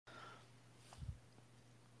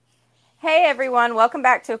Hey everyone, welcome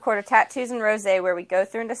back to A Court of Tattoos and Rosé, where we go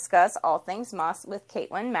through and discuss all things Moss with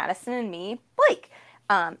Caitlin, Madison, and me, Blake,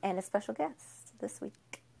 and a special guest this week.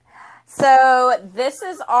 So this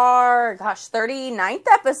is our, 39th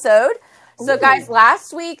episode. So guys,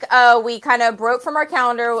 last week we kind of broke from our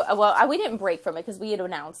calendar. Well, we didn't break from it because we had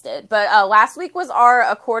announced it, but last week was our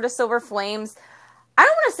A Court of Silver Flames. I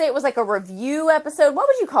don't want to say it was like a review episode. What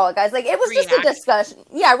would you call it, guys? Like, it was just a discussion.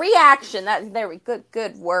 Yeah, reaction.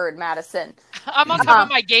 Good word, Madison. I'm on top of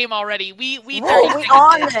my game already. We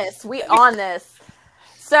on this.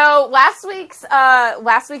 So last week's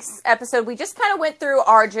episode, we just kind of went through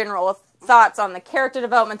our general thoughts on the character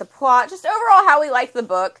development, the plot, just overall how we liked the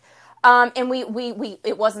book. And we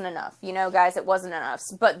it wasn't enough, guys, it wasn't enough.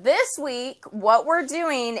 But this week, what we're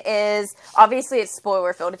doing is, obviously it's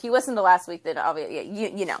spoiler filled. If you listened to last week, then obviously,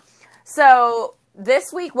 you know. So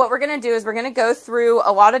this week, what we're going to do is we're going to go through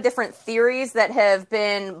a lot of different theories that have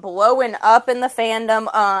been blowing up in the fandom.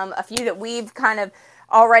 A few that we've kind of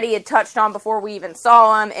already had touched on before we even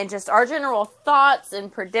saw them, and just our general thoughts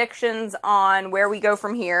and predictions on where we go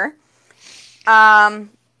from here. And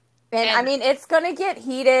I mean, it's going to get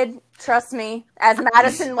heated, trust me, as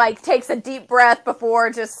Madison, takes a deep breath before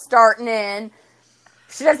just starting in.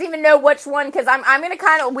 She doesn't even know which one, because I'm going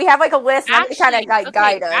to we have, a list, and I'm going to kind of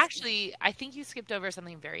guide us. Actually, I think you skipped over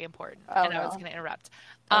something very important, I was going to interrupt.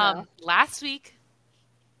 Last week,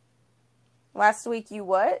 you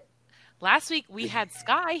what? Last week, we had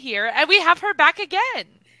Skye here, and we have her back again.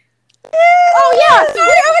 Oh yeah! Sorry.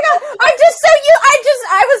 Oh my god! I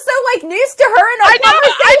was so used to her and I know.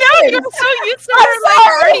 You're so used to her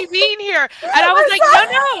already being here, and I was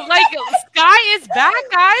no. Skye is back,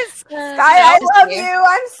 guys. Skye, I love you.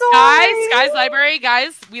 I'm sorry. Skye's library,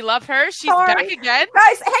 guys. We love her. She's back again.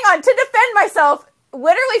 Guys, hang on. To defend myself,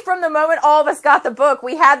 literally from the moment all of us got the book,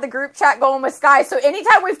 we had the group chat going with Skye. So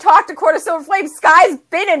anytime we've talked to Court of Silver Flame, Skye's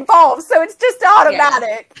been involved. So it's just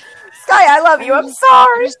automatic. Yeah. Skye, I love you. I'm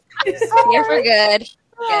sorry. Here for good.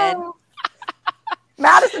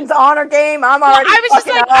 Madison's honor game. I'm already.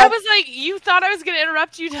 I was like, you thought I was going to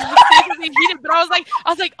interrupt you to say something heated, but I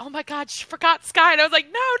was like, oh my god, she forgot Skye, and I was like,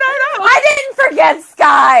 no. I didn't forget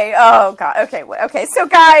Skye. Oh god. Okay. So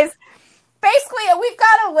guys, basically, we've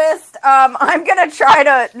got a list. I'm gonna try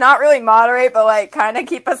to not really moderate, but kind of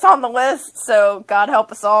keep us on the list. So God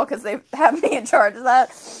help us all, because they have me in charge of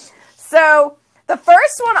that. So the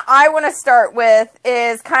first one I want to start with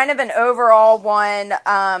is kind of an overall one.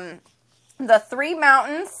 The Three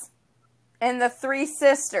Mountains and the Three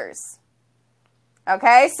Sisters.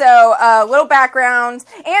 Okay, so little background.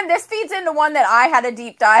 And this feeds into one that I had a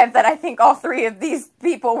deep dive that I think all three of these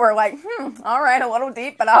people were like, all right, a little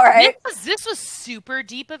deep, but all right. This was super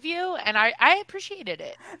deep of you, and I appreciated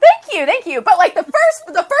it. Thank you. But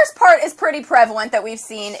the first part is pretty prevalent that we've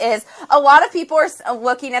seen is a lot of people are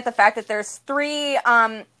looking at the fact that there's three,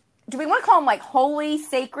 do we want to call them holy,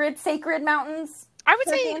 sacred mountains? I would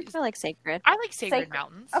say I like sacred. I like sacred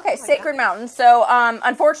mountains. Okay, sacred mountains. So,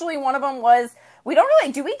 unfortunately, one of them was,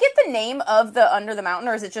 do we get the name of the under the mountain,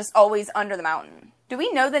 or is it just always under the mountain? Do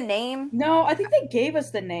we know the name? No, I think they gave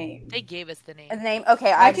us the name. They gave us the name. The name?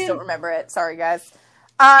 Okay, I just don't remember it. Sorry, guys.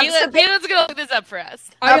 Caitlin's going to look this up for us.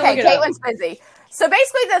 Okay, Caitlin's busy. So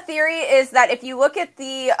basically the theory is that if you look at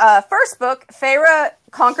the first book, Feyre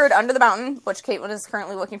conquered under the mountain, which Caitlin is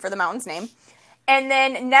currently looking for the mountain's name. And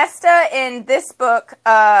then Nesta in this book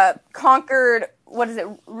conquered, what is it,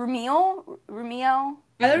 Ramiel?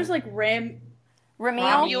 I thought it was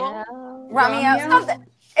Ramiel. Something.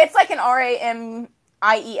 It's like an Ramiel,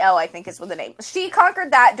 I think is what the name. She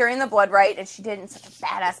conquered that during the Blood Rite, and she did it in such a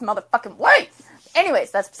badass motherfucking way.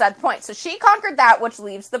 Anyways, that's beside the point. So she conquered that, which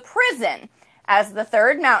leaves the prison as the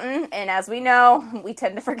third mountain, and as we know, we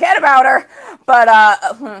tend to forget about her, but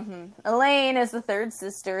Elaine is the third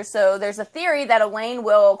sister, so there's a theory that Elaine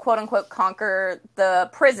will, quote-unquote, conquer the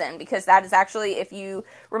prison, because that is actually, if you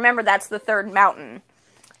remember, that's the third mountain.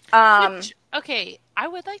 Okay, I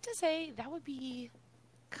would like to say that would be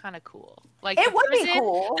kind of cool. It would be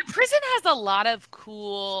cool. The prison has a lot of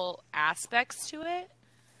cool aspects to it.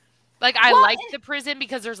 I like the prison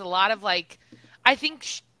because there's a lot of, I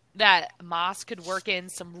think that Moss could work in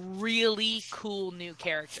some really cool new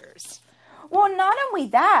characters. Well, not only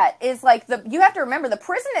that, is you have to remember the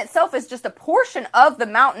prison itself is just a portion of the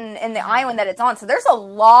mountain and the island that it's on. So there's a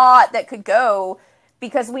lot that could go,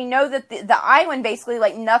 because we know that the island basically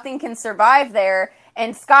nothing can survive there.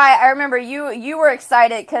 And Skye, I remember you were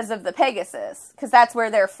excited because of the Pegasus, because that's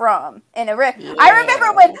where they're from. And I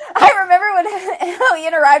remember when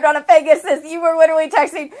Elliot arrived on a Pegasus, you were literally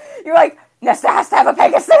texting. You were like, Nesta has to have a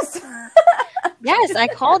Pegasus. Yes, I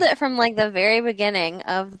called it from like the very beginning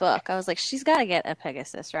of the book. I was like, she's got to get a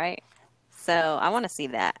Pegasus, right? So I want to see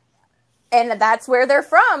that. And that's where they're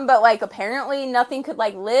from, but like apparently nothing could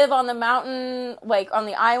like live on the mountain, like on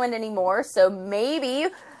the island anymore. So maybe,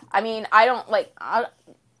 I mean,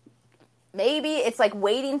 maybe it's like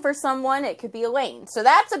waiting for someone. It could be Elaine. So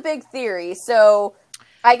that's a big theory. So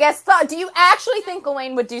I guess, do you actually think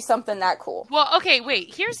Elaine would do something that cool? Well, okay,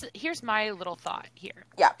 wait. Here's my little thought here.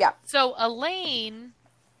 Yeah. So Elaine,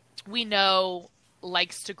 we know,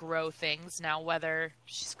 likes to grow things. Now, whether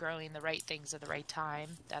she's growing the right things at the right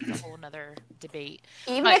time, that's a whole nother debate.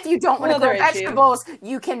 Even if you don't want to grow vegetables,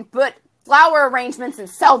 you can put flower arrangements and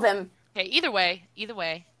sell them. Okay, either way.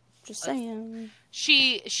 Just saying.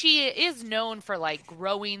 She is known for like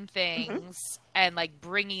growing things and like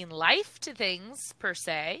bringing life to things per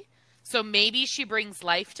se. So maybe she brings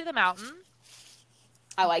life to the mountain.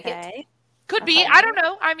 I like it. Could be. I don't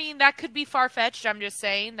know. I mean, that could be far-fetched. I'm just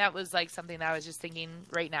saying that was like something that I was just thinking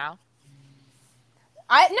right now.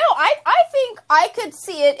 I think I could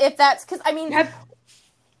see it if that's because I mean,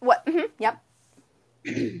 what? Yep.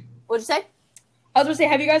 What'd you say? I was gonna say,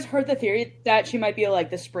 have you guys heard the theory that she might be like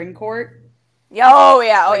the spring court? Oh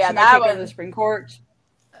yeah, that one. The spring court.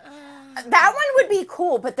 That one would be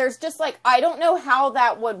cool, but there's just like I don't know how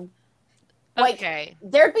that would. Like, okay.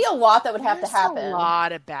 There'd be a lot that would have to happen. There's a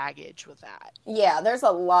lot of baggage with that. Yeah, there's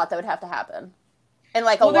a lot that would have to happen, and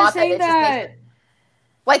like a lot that it just makes.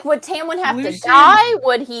 Like, would Tamlin have to die?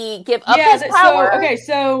 Would he give up his power?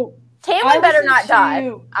 So Tamlin better not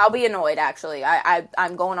die. I'll be annoyed. Actually,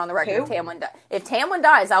 I'm going on the record. If Tamlin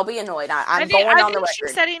dies, I'll be annoyed. I'm going on the record. I think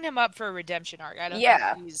she's setting him up for a redemption arc. I don't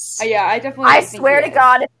think he's... Yeah, I definitely. I swear to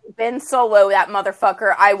God, if it's Ben Solo, that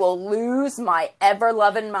motherfucker, I will lose my ever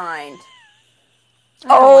loving mind.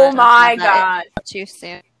 Oh my God! Too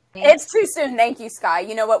soon. It's too soon. Thank you, Skye.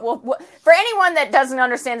 You know what? We'll, for anyone that doesn't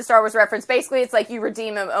understand the Star Wars reference, basically it's like you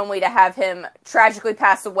redeem him only to have him tragically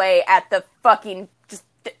pass away at the fucking just.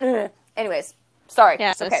 Anyways, sorry.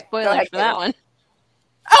 Yeah, so okay. spoilers for that one.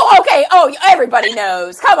 Oh, okay. Oh, everybody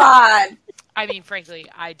knows. Come on. I mean, frankly,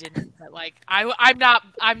 I didn't. But like, I'm not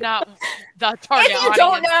the target. If you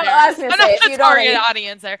don't know, I was gonna say, I'm not the target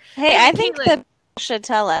audience there. Hey, I think the people should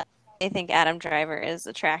tell us. I think Adam Driver is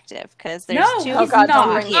attractive because there's two. Oh God,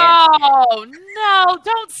 not. Oh no!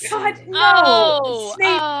 Don't. God,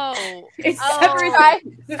 no. It's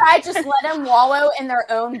I just let them wallow in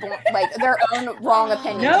their own wrong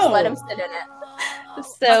opinion. No. Just let them sit in it.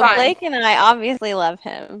 So Blake and I obviously love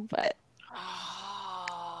him, but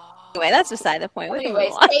anyway, that's beside the point.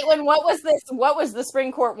 Anyways, Caitlin, what was the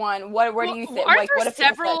Spring Court one? Where do you think? Aren't there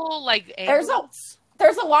several angles?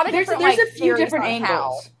 There's a lot of different. There's a few theories different on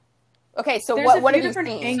angles. how. Okay, so There's what have you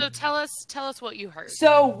seen? So tell us what you heard.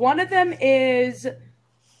 So one of them is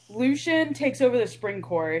Lucian takes over the Spring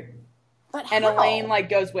Court, and Elaine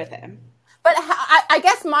goes with him. But I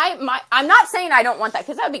guess my I'm not saying I don't want that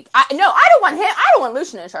because that'd be I don't want him. I don't want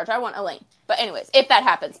Lucian in charge. I want Elaine. But anyways, if that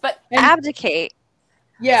happens, abdicate.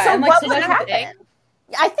 Yeah, so and what would happen?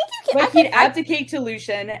 I think you can. He'd abdicate to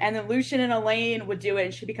Lucian, and then Lucian and Elaine would do it,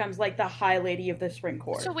 and she becomes like the High Lady of the Spring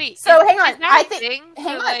Court. So wait. So hang on. I think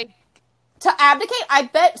hang on. To abdicate, I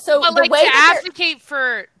bet. So but the way to abdicate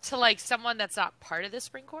to someone that's not part of the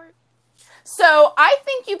Spring Court. So I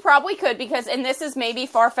think you probably could because, and this is maybe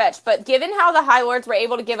far fetched, but given how the High Lords were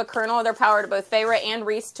able to give a kernel of their power to both Feyre and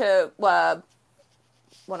Rhys to what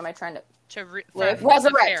am I trying to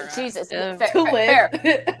resurrect? Jesus, to live.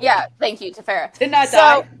 Yeah, thank you, to Feyre. To not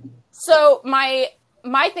die. So my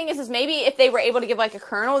thing is maybe if they were able to give like a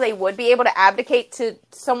kernel, they would be able to abdicate to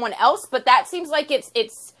someone else. But that seems like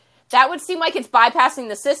it's. That would seem like it's bypassing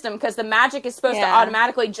the system because the magic is supposed to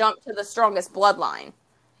automatically jump to the strongest bloodline.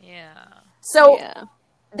 Yeah. So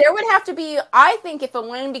there would have to be, I think if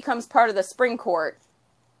Elaine becomes part of the Spring Court,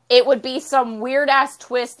 it would be some weird-ass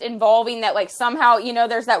twist involving that, like, somehow,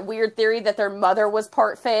 there's that weird theory that their mother was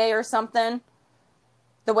part Fae or something.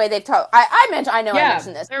 The way they've talked. I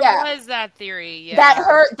mentioned this. There was that theory,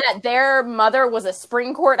 That their mother was a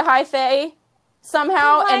Spring Court High Fae.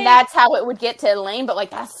 Somehow, and that's how it would get to Elaine, but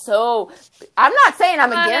that's so... I'm not saying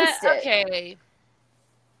I'm against it. Okay.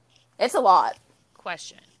 It's a lot.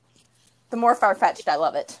 Question. The more far-fetched, I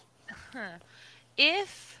love it.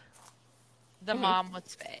 If the mom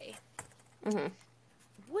was Fae,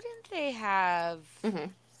 wouldn't they have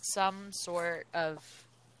some sort of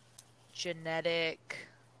genetic...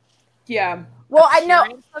 Yeah. Well, I know.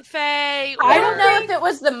 I don't know if it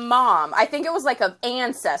was the mom. I think it was like an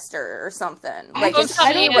ancestor or something. Like if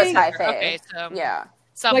she was High Fae. Okay, so yeah.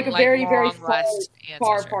 some like a very, very long lost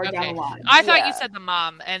ancestor. far down the line. I thought Yeah. you said the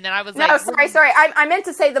mom, and then I was No, like, sorry. I meant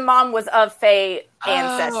to say the mom was of Fae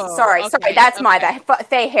ancestors. Oh, Sorry, okay, that's my okay. bad.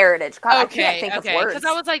 Fae heritage. God, I can't okay, think okay, of words. because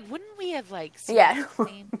I was like, wouldn't we have like seen Yeah. that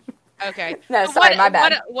scene? Okay. No, So sorry, my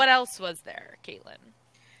bad. What else was there, Caitlin?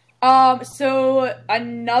 So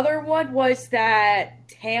another one was that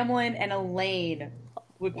Tamlin and Elaine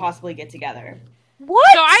would possibly get together. What?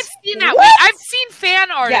 So I've seen that. What? I've seen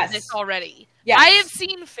fan art Yes. of this already. Yes. I have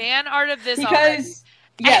seen fan art of this already.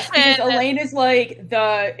 Because And- Elaine is like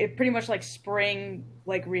pretty much like spring,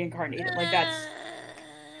 like reincarnated. Like that's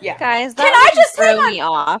yeah. Guys, Can that I would just throw hang on? me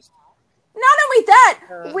off. Not only that,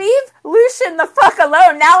 leave Lucian the fuck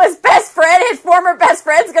alone. Now his best friend, his former best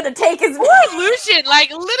friend's gonna take his Lucian,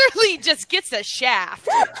 like, literally just gets a shaft.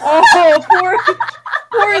 Oh, poor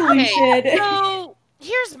Okay, Lucian. so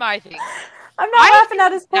here's my thing. I'm not laughing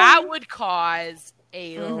at his That point. would cause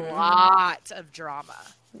a lot of drama.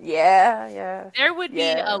 Yeah. There would be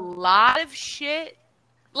Yeah. a lot of shit.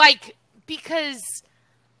 Like, because,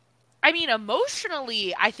 I mean,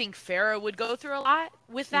 emotionally, I think Farrah would go through a lot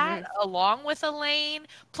with that, along with Elaine.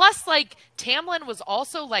 Plus, like, Tamlin was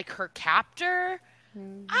also, like, her captor. I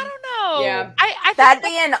don't know. Yeah. I think That'd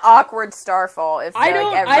be an awkward starfall if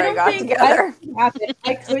everybody got together.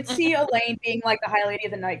 I could see Elaine being like the High Lady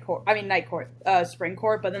of the Night Court, Spring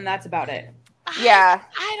Court, but then that's about it. Yeah.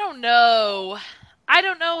 I don't know. I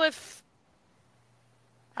don't know if.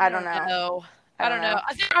 I don't know. I don't know.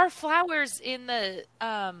 There are flowers in the,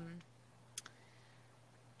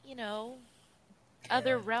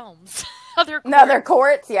 other realms. Other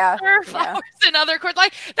courts, yeah. There are flowers in other courts.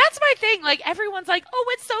 Like, that's my thing. Like, everyone's like, oh,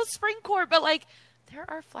 it's so spring court. But, like, there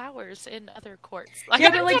are flowers in other courts. Like, Yeah,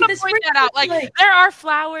 I but, just like, want the to point spring that out. court, Like, there are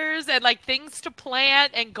flowers and, like, things to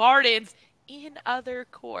plant and gardens in other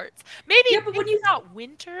courts. Maybe, not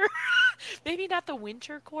winter. Maybe not the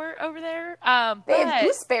winter court over there. They have But,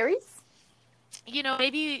 gooseberries.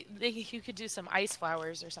 maybe you could do some ice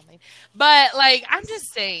flowers or something. But, like, I'm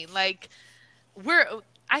just saying, like,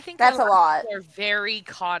 I think That's a lot. People are very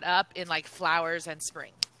caught up in, like, flowers and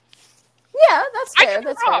spring. Yeah, that's fair.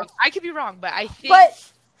 That's fair. I could be wrong, but I think.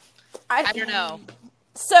 But I don't know.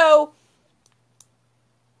 So,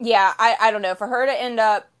 yeah, I don't know. For her to end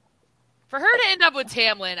up with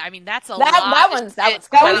Tamlin, I mean, that's a lot. That was That was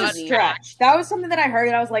crazy. a stretch. That was something that I heard,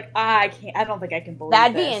 and I was like, I don't think I can believe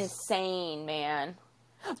That'd this. be insane, man.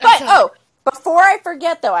 But before I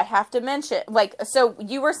forget though, I have to mention, like, so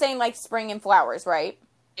you were saying like spring and flowers, right?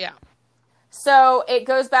 Yeah. So it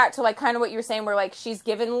goes back to like kind of what you were saying, where like she's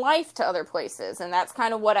given life to other places, and that's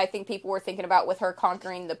kind of what I think people were thinking about with her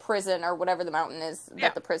conquering the prison or whatever the mountain is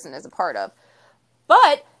that the prison is a part of.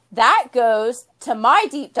 But that goes to my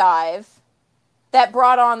deep dive that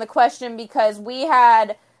brought on the question, because we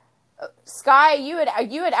had Skye, you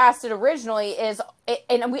had asked it originally,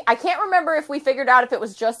 I can't remember if we figured out if it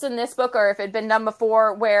was just in this book or if it had been done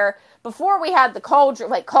before, where before we had the cauldron,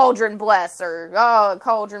 like cauldron bless or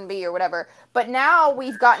cauldron be or whatever, but now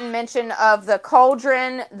we've gotten mention of the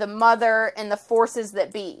cauldron, the mother, and the forces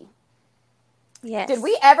that be. Yes. Did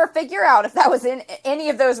we ever figure out if that was in any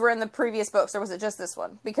of those were in the previous books, or was it just this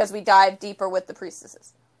one? Because we dived deeper with the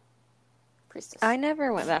priestess. I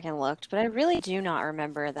never went back and looked, but I really do not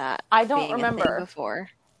remember that. I don't being a remember thing before.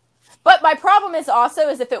 But my problem is also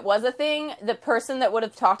if it was a thing, the person that would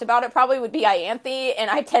have talked about it probably would be Ianthe,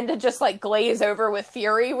 and I tend to just like glaze over with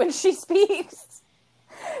fury when she speaks.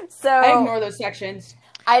 So I ignore those sections.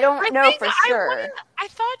 I don't know for sure. I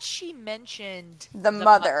thought she mentioned the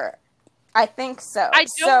mother. I think so. I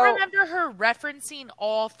don't remember her referencing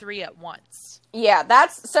all three at once. Yeah,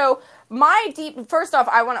 that's so. First off,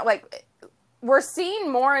 I want to like. We're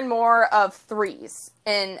seeing more and more of threes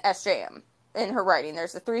in SJM in her writing.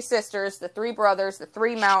 There's the three sisters, the three brothers, the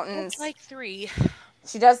three mountains. She does like three.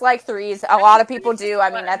 She does like threes. A lot of people do.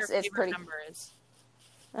 I mean, it's pretty. Number is.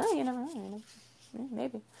 Oh, you never know.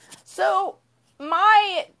 Maybe. So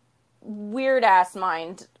my weird ass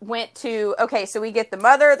mind went to, okay, so we get the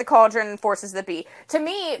mother, the cauldron, and forces that be. To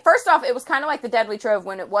me, first off, it was kind of like the Deadly Trove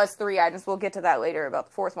when it was 3 items. We'll get to that later about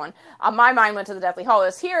the fourth one. My mind went to the Deathly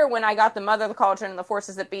Hallows. Here, when I got the mother, the cauldron, and the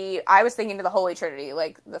forces that be, I was thinking to the Holy Trinity,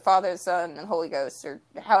 like the Father, Son, and Holy Ghost, or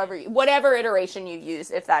whatever iteration you use,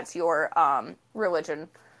 if that's your religion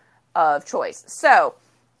of choice. So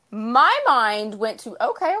my mind went to,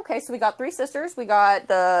 okay, so we got 3 sisters, we got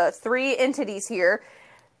the 3 entities here.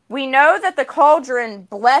 We know that the cauldron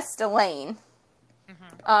blessed Elaine.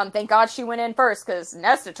 Mm-hmm. Thank God she went in first, because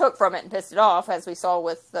Nesta took from it and pissed it off, as we saw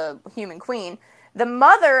with the Human Queen. The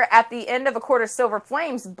mother, at the end of A Court of Silver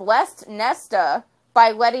Flames, blessed Nesta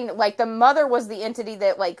by letting, like, the mother was the entity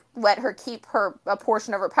that, like, let her keep a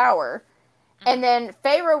portion of her power. And then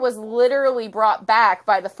Feyre was literally brought back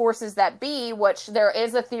by the forces that be, which there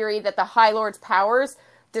is a theory that the High Lord's powers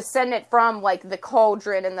descended from, like, the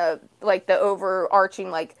cauldron and the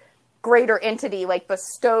overarching, like, greater entity, like,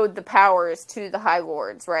 bestowed the powers to the High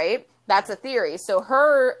Lords, right? That's a theory. So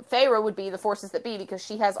Feyre would be the forces that be because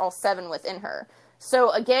she has all 7 within her.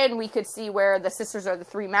 So again, we could see where the sisters are the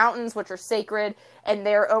 3 mountains, which are sacred, and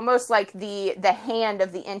they're almost like the hand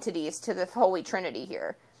of the entities to the Holy Trinity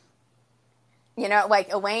here. You know,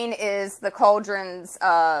 like, Elaine is the cauldron's,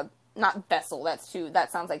 not vessel,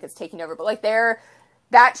 that sounds like it's taking over, but, like,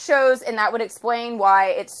 that shows, and that would explain why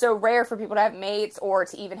it's so rare for people to have mates or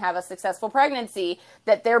to even have a successful pregnancy,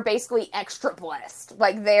 that they're basically extra blessed.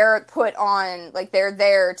 Like, they're put on, like, they're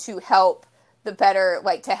there to help the better,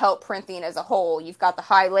 like, to help Prythian as a whole. You've got the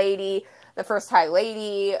High Lady, the first High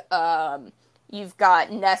Lady, you've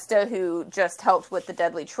got Nesta, who just helped with the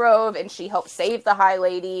Deadly Trove, and she helped save the High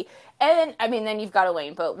Lady. And, I mean, then you've got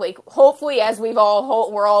Elaine. But, like, hopefully, as we're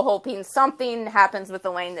all hoping, something happens with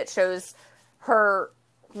Elaine that shows her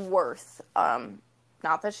worth.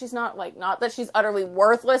 Not that she's utterly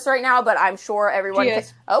worthless right now, but I'm sure everyone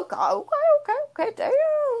oh, God, okay, damn.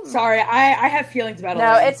 Sorry, I have feelings about Elaine.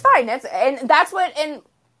 No, it's fine. That's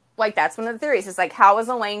one of the theories. It's like, how is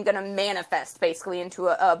Elaine going to manifest basically into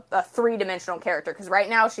a 3-dimensional character? Because right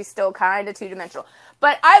now she's still kind of 2-dimensional.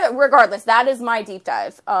 But regardless, that is my deep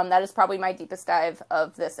dive. That is probably my deepest dive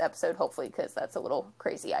of this episode, hopefully, because that's a little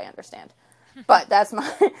crazy, I understand. But that's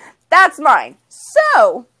mine.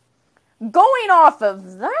 So, going off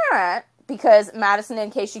of that, because Madison, in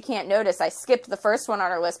case you can't notice, I skipped the first one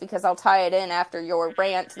on our list because I'll tie it in after your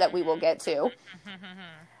rant that we will get to.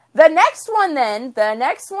 The next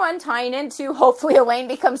one tying into, hopefully Elaine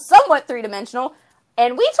becomes somewhat 3-dimensional,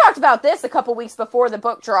 and we talked about this a couple weeks before the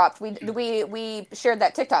book dropped. We shared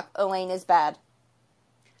that TikTok. Elaine is bad.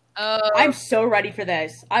 I'm so ready for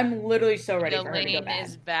this. I'm literally so ready for her to go bad. Elaine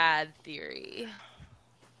is bad theory.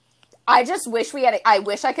 I just wish I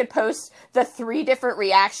wish I could post the 3 different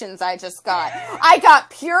reactions I just got. I got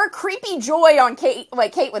pure creepy joy on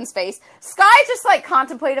Caitlyn's face. Skye just, like,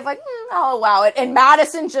 contemplative, like, I'll allow it. And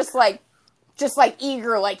Madison just like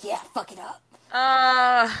eager, like, yeah, fuck it up.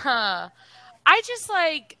 I just,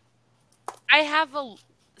 like, I have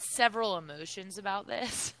several emotions about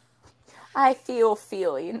this. I feel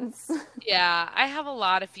feelings. Yeah, I have a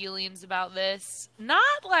lot of feelings about this. Not,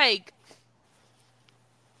 like,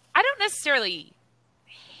 I don't necessarily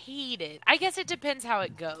hate it. I guess it depends how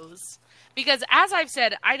it goes. Because as I've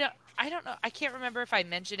said, I don't know. I can't remember if I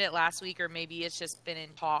mentioned it last week or maybe it's just been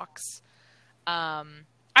in talks. I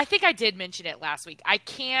think I did mention it last week. I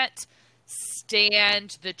can't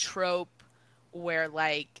stand the trope where,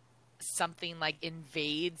 like, something, like,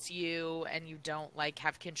 invades you and you don't, like,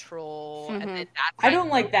 have control. Mm-hmm. And then that's, like, I don't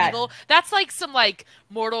like that. Evil. That's like some, like,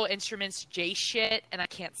 Mortal Instruments J shit, and I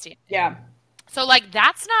can't stand it. Yeah. So, like,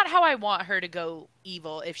 that's not how I want her to go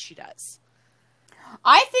evil if she does.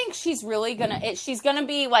 I think she's really she's gonna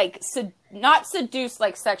be, like, not seduced,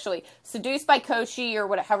 like, sexually, seduced by Koshi, or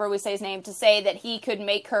whatever we say his name, to say that he could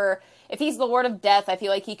make her, if he's the Lord of Death, I feel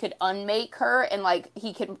like he could unmake her, and, like,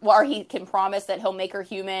 he can promise that he'll make her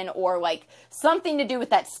human, or, like, something to do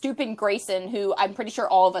with that stupid Grayson, who I'm pretty sure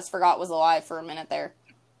all of us forgot was alive for a minute there.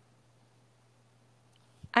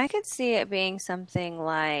 I could see it being something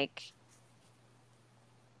like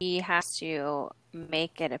he has to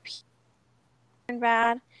make it appear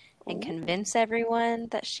bad and convince everyone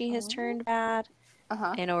that she has turned bad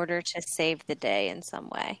in order to save the day in some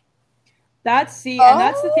way. That's the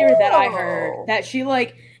theory that I heard, that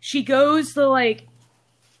she goes to, like,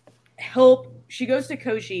 help, she goes to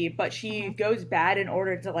Koshi, but she goes bad in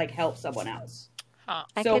order to, like, help someone else.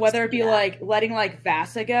 So whether it be like letting, like,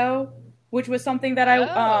 Vasa go, which was something that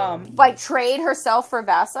like, trade herself for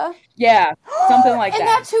Vasa? Yeah, something like that. And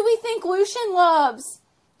that's who we think Lucian loves.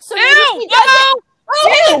 So Ew! maybe she doesn't.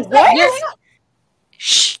 Ew, what?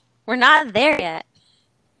 Shh, we're not there yet.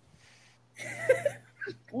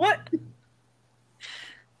 What?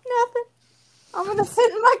 Nothing. I'm gonna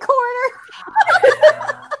sit in my corner.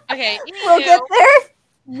 Okay, We'll get there.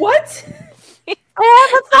 What? I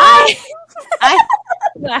have a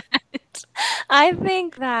thought. I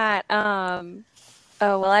think that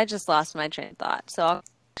I just lost my train of thought, so I'll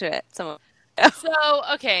to it. So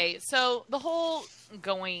the whole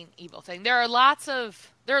going evil thing. There are lots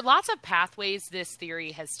of pathways this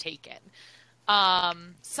theory has taken.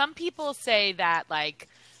 Some people say that, like,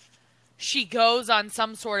 she goes on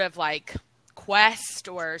some sort of, like, quest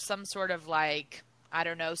or some sort of, like, I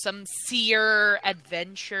don't know, some seer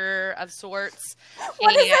adventure of sorts.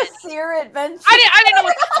 What is a seer adventure? I didn't know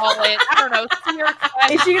what to call it. I don't know. Seer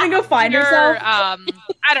quest, is she gonna go find herself?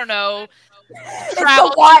 I don't know.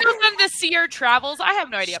 Travel. She goes on the seer travels. I have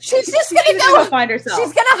no idea. She's just gonna go find herself.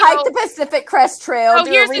 She's gonna hike the Pacific Crest Trail. Oh,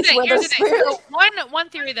 here's the thing. So one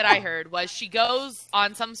theory that I heard was she goes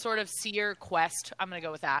on some sort of seer quest. I'm gonna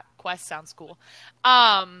go with that. Quest sounds cool.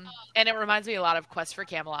 And it reminds me a lot of Quest for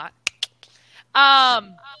Camelot.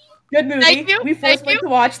 Good movie. Thank you. We forced Blake to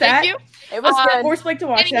watch that. Thank you. It was good. Forced Blake to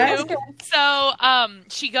watch that. So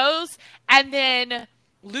she goes, and then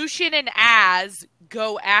Lucian and Az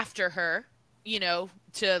go after her. You know,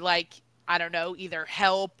 to like, I don't know, either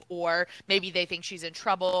help or maybe they think she's in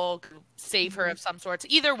trouble, save her of some sorts.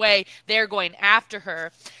 Either way, they're going after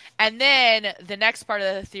her. And then the next part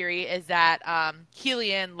of the theory is that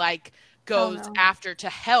Helion like goes after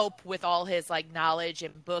to help with all his like knowledge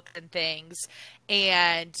and books and things.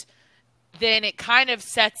 And then it kind of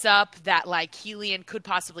sets up that like Helion could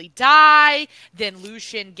possibly die. Then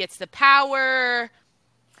Lucian gets the power.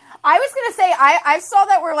 I was gonna say I saw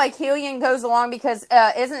that where like Helion goes along because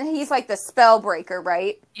isn't he's like the spell breaker,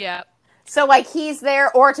 right? Yeah. So like he's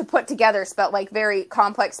there or to put together spell like very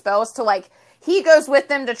complex spells to like he goes with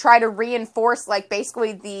them to try to reinforce like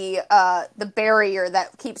basically the barrier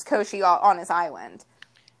that keeps Koshi on his island,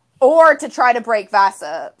 or to try to break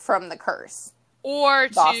Vasa from the curse, or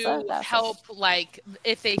to help like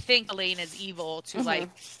if they think Elaine is evil to like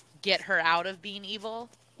get her out of being evil.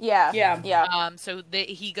 Yeah. So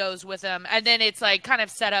he goes with them, and then it's like kind of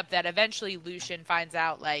set up that eventually Lucian finds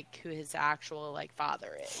out like who his actual like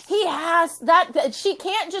father is. He has that. She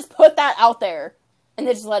can't just put that out there and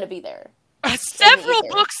then just let it be there. Several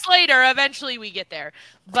books later, eventually we get there.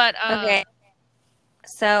 But okay.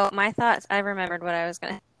 So my thoughts. I remembered what I was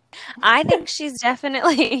gonna. I think she's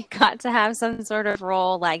definitely got to have some sort of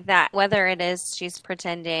role like that, whether it is she's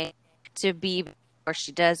pretending to be. Or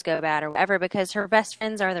she does go bad or whatever, because her best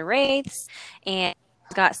friends are the Wraiths and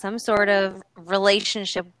got some sort of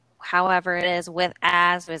relationship, however it is, with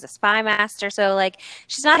Az, who is a spy master. So, like,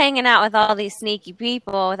 she's not hanging out with all these sneaky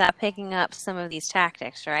people without picking up some of these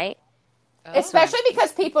tactics, right? Especially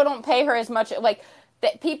because people don't pay her as much. Like,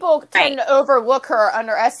 that people tend to overlook her or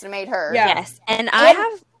underestimate her. Yeah. Yes, and I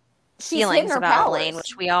have feelings about Elaine,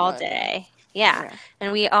 which we all do. Yeah,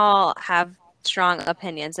 and we all have strong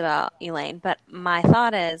opinions about Elaine, but my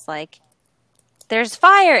thought is like there's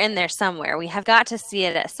fire in there somewhere. We have got to see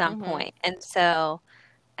it at some point. And so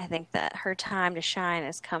I think that her time to shine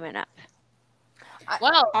is coming up.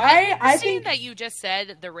 Well, I think that you just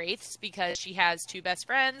said the Wraiths because she has two best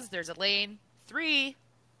friends. There's Elaine, 3.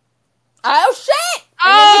 Oh shit!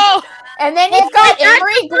 Oh, and then you've got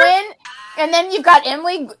Emery, Gwen, and then you've got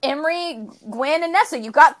Emery, Gwen, and Nessa.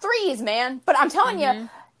 You've got 3s, man. But I'm telling you.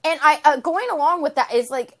 And going along with that is,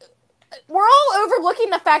 like, we're all overlooking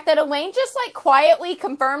the fact that Elaine just, like, quietly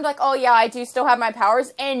confirmed, like, oh, yeah, I do still have my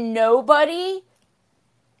powers, and nobody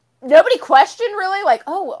questioned, really, like,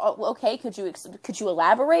 oh, okay, could you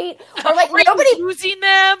elaborate? Or, like, nobody... losing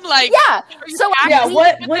them? Like, yeah. So,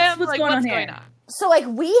 what's going on here? So, like,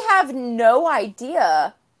 we have no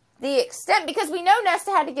idea the extent, because we know Nesta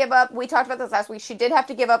had to give up, we talked about this last week, she did have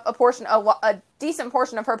to give up a decent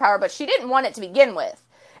portion of her power, but she didn't want it to begin with.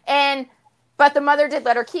 But the mother did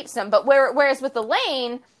let her keep some. But whereas with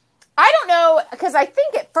Elaine, I don't know, because I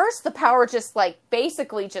think at first the power just, like,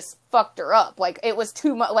 basically just fucked her up. Like, it was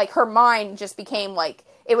too much, like, her mind just became, like,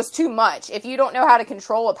 it was too much. If you don't know how to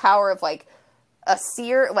control a power of, like, a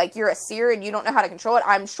seer, like, you're a seer and you don't know how to control it,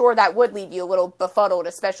 I'm sure that would leave you a little befuddled,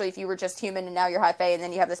 especially if you were just human and now you're high fae and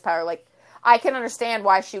then you have this power. Like, I can understand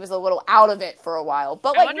why she was a little out of it for a while.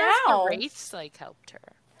 But, like, now... I wonder if the Wraiths, like, helped her.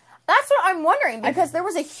 That's what I'm wondering, because there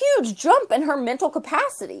was a huge jump in her mental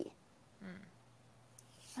capacity.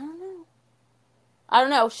 I don't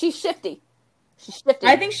know. She's shifty.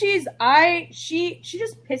 I think she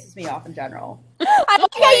just pisses me off in general. I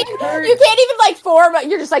don't think you can't even, like, form,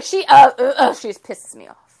 you're just like, she just pisses me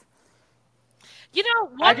off. You know,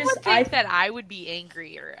 one would think that I would be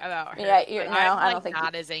angrier about her. Yeah, I'm I don't think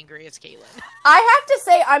not as angry as Caitlin. I have to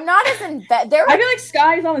say, I'm not as invested. I feel like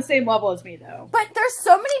Skye is on the same level as me, though. But there's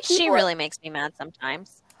so many people. She really makes me mad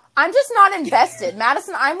sometimes. I'm just not invested.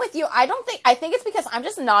 Madison, I'm with you. I think it's because I'm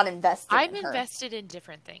just not invested I'm in her. invested in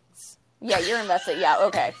different things. Yeah, you're invested. Yeah,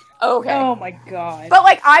 okay. Okay. Oh my god. But,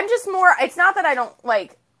 like, I'm just more, it's not that I don't,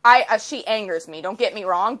 like, she angers me, don't get me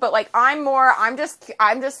wrong, but, like, I'm just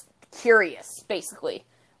curious, basically.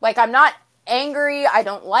 Like, I'm not angry, I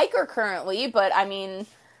don't like her currently, but, I mean,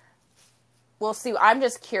 we'll see. I'm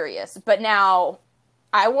just curious. But now,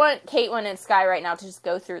 I want Caitlin and Skye right now to just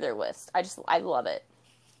go through their list. I love it.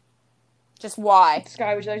 Just why?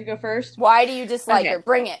 Skye, would you like to go first? Why do you dislike her?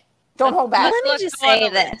 Bring it. Don't hold back. Let me just say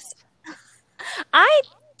this. I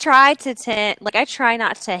try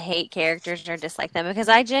not to hate characters or dislike them because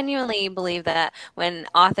I genuinely believe that when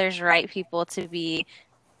authors write people to be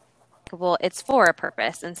likable, it's for a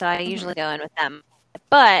purpose, and so I usually go in with them.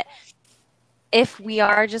 But if we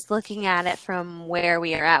are just looking at it from where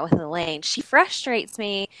we are at with Elaine, she frustrates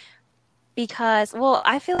me because, well,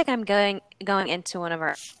 I feel like I'm going into one of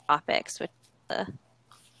our topics, which is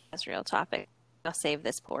the real topic. I'll save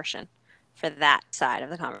this portion for that side of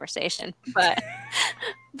the conversation. But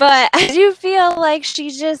I do feel like she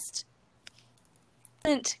just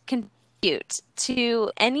doesn't contribute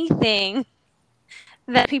to anything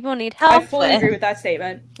that people need help with. I fully agree with that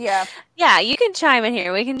statement. Yeah. Yeah, you can chime in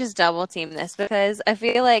here. We can just double team this because I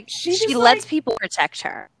feel like she lets people protect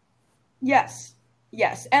her. Yes.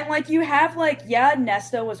 Yes. And like you have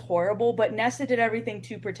Nesta was horrible, but Nesta did everything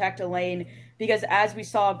to protect Elaine because as we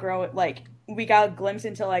saw grow, like we got a glimpse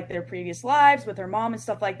into like their previous lives with her mom and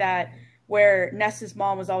stuff like that, where Nesta's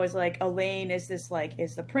mom was always like, Elaine is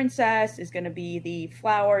the princess, is going to be the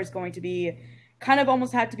flower, is going to be kind of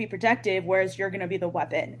almost have to be protective, whereas you're going to be the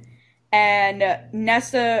weapon. And both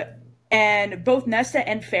Nesta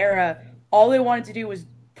and Farah, all they wanted to do was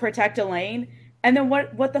protect Elaine. And then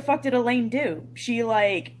what the fuck did Elaine do? She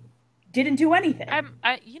like didn't do anything.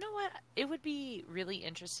 You know what? It would be really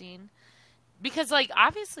interesting because like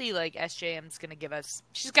obviously like SJM's gonna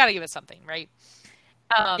she's got to give us something, right?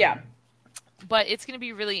 Yeah. But it's gonna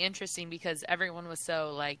be really interesting because everyone was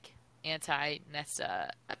so like anti Nesta.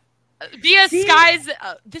 Skye's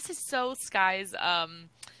this is so Skye's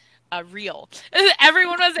real.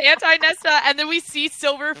 Everyone was anti-Nesta, and then we see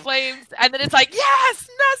Silver Flames, and then it's like, yes,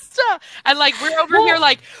 Nesta! And like we're over here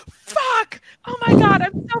like, fuck! Oh my god,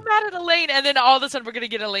 I'm so mad at Elaine, and then all of a sudden we're gonna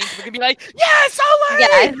get Elaine, so we're gonna be like, yes,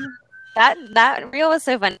 Elaine! Yeah, that reel was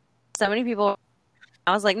so fun. So many people,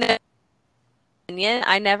 I was like, no.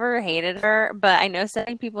 I never hated her, but I know so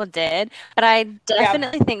many people did. But I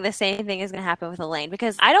definitely think the same thing is going to happen with Elaine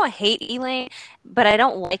because I don't hate Elaine, but I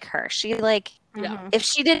don't like her. She if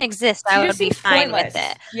she didn't exist, I would be fine with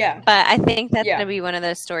it. Yeah. But I think that's going to be one of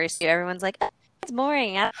those stories too. Everyone's like, oh, it's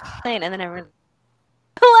boring, Elaine, and then everyone's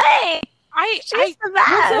Elaine. She's the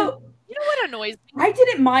best. So, you know what annoys me? I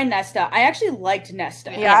didn't mind Nesta. I actually liked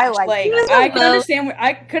Nesta. Yeah, I liked her.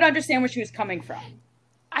 I could understand where she was coming from.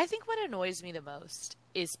 I think what annoys me the most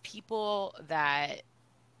is people that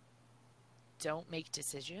don't make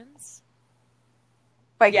decisions.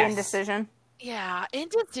 Like indecision? Yeah,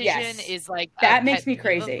 indecision is like... That makes me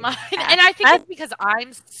crazy. And I think it's because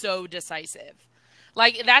I'm so decisive.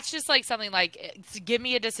 Like, that's just like something like, give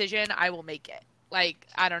me a decision, I will make it. Like,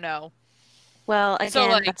 I don't know. Well,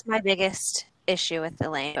 again, that's my biggest issue with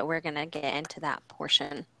Elaine, but we're going to get into that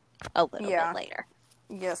portion a little bit later.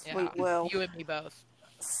 Yes, we will. You and me both.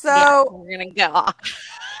 So we're gonna go.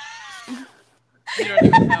 You don't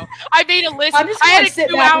even know. I made a list. I had a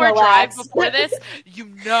 2-hour drive before this. You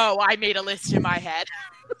know, I made a list in my head.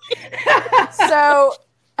 So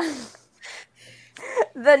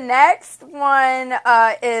the next one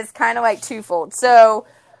is kind of like twofold. So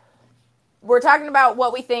we're talking about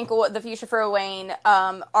what we think the future for Elaine.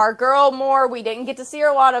 Our girl Moore, we didn't get to see her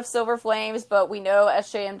a lot of Silver Flames, but we know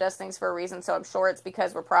SJM does things for a reason, so I'm sure it's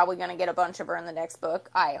because we're probably going to get a bunch of her in the next book.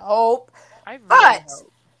 I hope. I really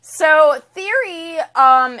hope. So theory,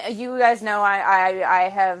 you guys know I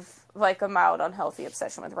have like a mild unhealthy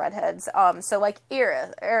obsession with redheads. So like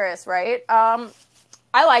Eris, right?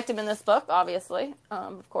 I liked him in this book, obviously,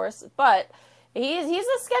 of course, but he's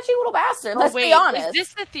a sketchy little bastard. Let's be honest. Is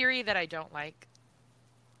this the theory that I don't like?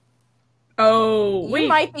 Oh, wait. You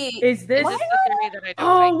might be. Is this the theory that I don't like?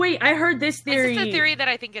 Oh, wait. I heard this theory. Is this the theory that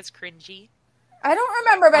I think is cringy? I don't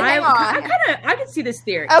remember, but hang on. I can see this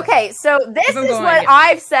theory. Okay, so this is what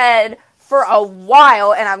I've said for a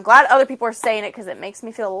while, and I'm glad other people are saying it because it makes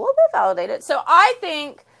me feel a little bit validated. So I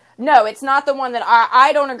think, no, it's not the one that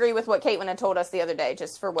I don't agree with what Caitlin had told us the other day,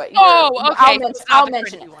 just for what you're... Oh, okay. I'll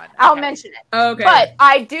mention it. Okay. I'll mention it. Okay. But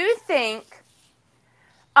I do think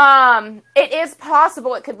it is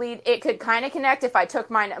possible it could kind of connect if I took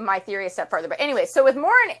my theory a step further. But anyway, so with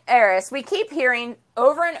Moore and Eris, we keep hearing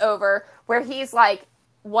over and over where he's like,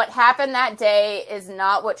 what happened that day is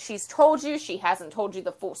not what she's told you. She hasn't told you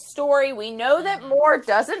the full story. We know that Moore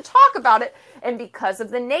doesn't talk about it, and because of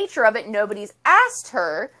the nature of it, nobody's asked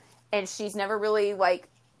her, and she's never really, like,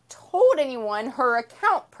 told anyone her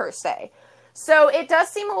account, per se. So it does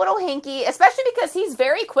seem a little hinky, especially because he's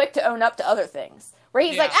very quick to own up to other things. Where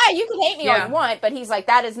he's like, you can hate me all you want, but he's like,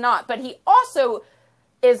 that is not. But he also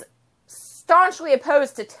is staunchly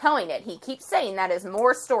opposed to telling it. He keeps saying that is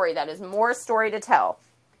more story to tell.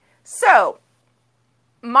 So,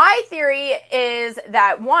 my theory is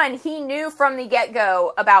that, one, he knew from the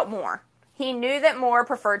get-go about Moore. He knew that Moore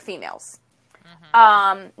preferred females.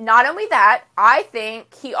 Not only that, I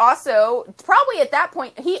think he also, probably at that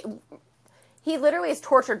point, he literally is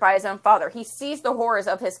tortured by his own father. He sees the horrors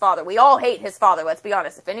of his father. We all hate his father, let's be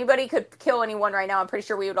honest. If anybody could kill anyone right now, I'm pretty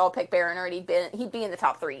sure we would all pick Baron, or he'd be in the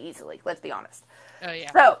top 3 easily, let's be honest. Oh,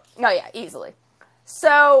 yeah. Easily.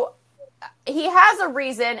 So, he has a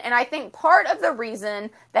reason, and I think part of the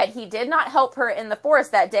reason that he did not help her in the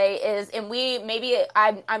forest that day is,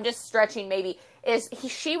 I'm just stretching maybe,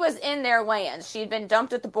 she was in their lands. She'd been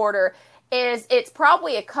dumped at the border. It's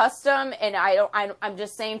probably a custom, and I'm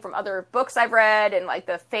just saying from other books I've read and like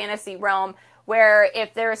the fantasy realm, where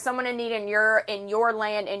if there is someone in need in your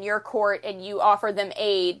land, in your court, and you offer them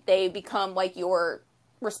aid, they become like your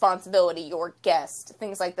responsibility, your guest,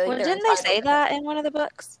 things like that. Well, didn't they say that in one of the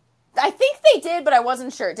books? I think they did, but I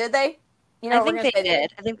wasn't sure. Did they? I think they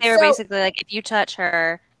did. I think they were basically like, if you touch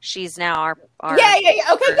her, she's now our Yeah.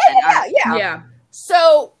 Okay, yeah.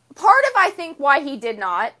 So part of, I think, why he did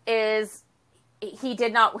not is he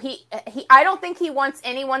I don't think he wants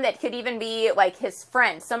anyone that could even be like his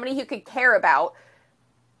friend, somebody who could care about,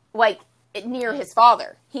 like, near his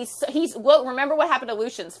father. Well, remember what happened to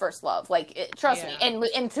Lucian's first love. Like, trust me.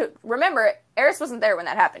 And to remember, Eris wasn't there when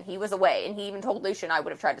that happened. He was away, and he even told Lucian I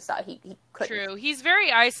would have tried to stop. He couldn't. True. He's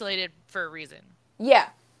very isolated for a reason. Yeah.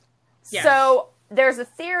 Yes. So there's a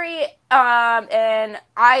theory, and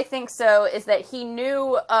I think so, is that he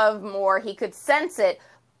knew of Moore. He could sense it.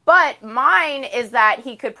 But mine is that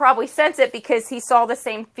he could probably sense it because he saw the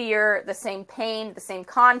same fear, the same pain, the same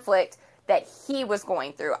conflict that he was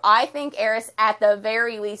going through. I think Eris, at the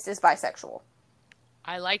very least, is bisexual.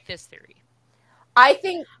 I like this theory. I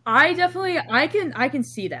think I can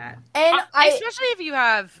see that, and especially if you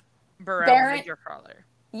have Baron as your father.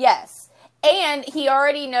 Yes, and he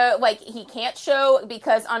already he can't show,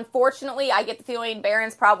 because unfortunately, I get the feeling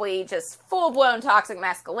Baron's probably just full blown toxic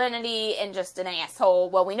masculinity and just an asshole.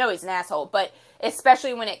 Well, we know he's an asshole, but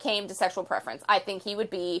especially when it came to sexual preference, I think he would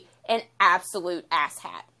be an absolute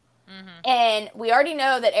asshat. Mm-hmm. And we already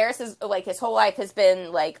know that Eris is, like, his whole life has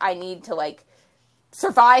been, like, I need to, like,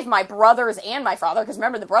 survive my brothers and my father, because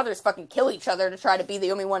remember, the brothers fucking kill each other to try to be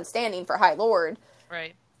the only one standing for High Lord.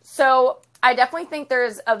 Right. So, I definitely think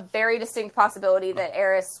there's a very distinct possibility that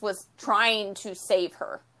Eris was trying to save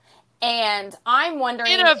her. And I'm wondering...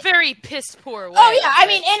 in a very piss-poor way. Oh, yeah, I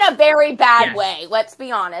mean, in a very bad way, let's be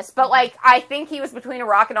honest. But, like, I think he was between a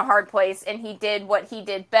rock and a hard place, and he did what he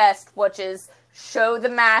did best, which is show the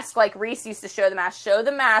mask like Reese used to show the mask. Show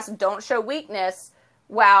the mask, don't show weakness,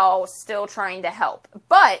 while still trying to help.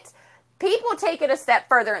 But people take it a step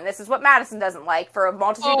further, and this is what Madison doesn't like for a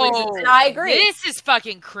multitude of reasons, and I agree. This is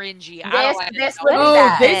fucking cringy.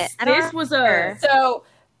 This was a... So,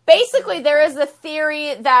 basically, there is a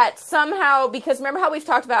theory that somehow, because remember how we've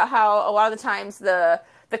talked about how a lot of the times the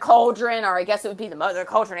cauldron, or I guess it would be the mother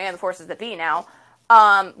cauldron and the forces that be now,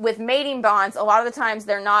 with mating bonds, a lot of the times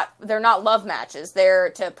they're not love matches.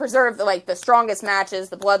 They're to preserve the strongest matches,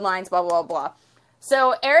 the bloodlines, blah, blah, blah.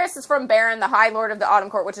 So Eris is from Baron, the High Lord of the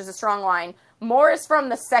Autumn Court, which is a strong line. Moore is from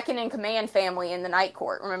the second in command family in the Night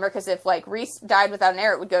Court. Remember, because if, like, Reese died without an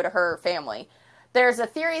heir, it would go to her family. There's a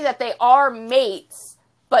theory that they are mates,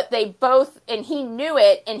 but they both, and he knew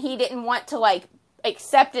it, and he didn't want to, like,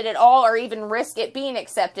 accept it at all or even risk it being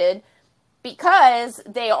accepted, because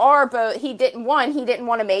they are both, he didn't want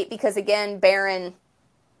to mate because, again, Baron...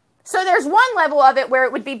 So there's one level of it where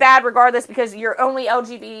it would be bad regardless, because your only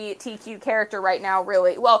LGBTQ character right now,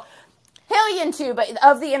 really... Well, Hellion too, but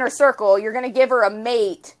of the inner circle, you're going to give her a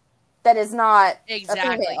mate that is not a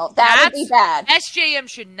female. That would be bad. SJM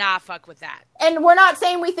should not fuck with that. And we're not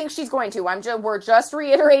saying we think she's going to. We're just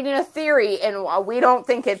reiterating a theory, and we don't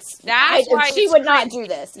think it's... That's why she would not do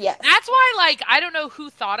this, yes. That's why, like, I don't know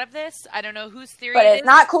who thought of this. I don't know whose theory but it is. But it's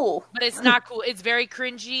not cool. But it's not cool. It's very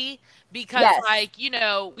cringy, because, like, you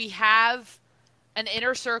know, we have an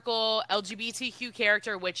inner circle LGBTQ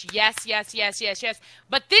character, which yes.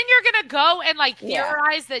 But then you're going to go and, like,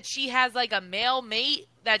 theorize that she has, like, a male mate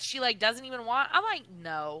that she, like, doesn't even want. I'm like,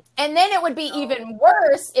 no. And then it would be even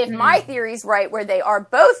worse if my theory's right, where they are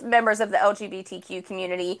both members of the LGBTQ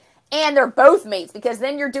community and they're both mates, because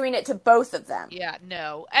then you're doing it to both of them. Yeah,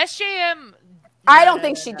 no. SJM... I don't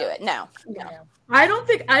think she'd do it. No. I don't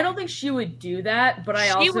think she would do that, but I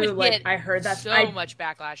heard that so much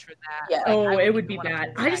backlash for that. Yeah. Like, it would be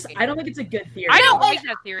bad. I don't think it's a good theory. I don't like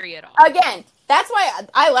that theory at all. Again, That's why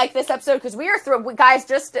I like this episode, because we are guys,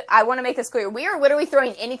 I want to make this clear. We are literally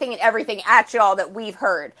throwing anything and everything at y'all that we've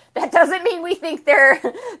heard. That doesn't mean we think they're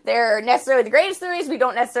necessarily the greatest theories. We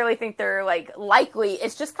don't necessarily think they're like likely.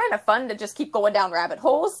 It's just kind of fun to just keep going down rabbit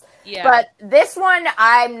holes. Yeah. But this one,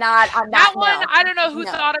 I'm not. That one, no. I don't know who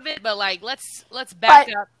thought of it, but like, let's back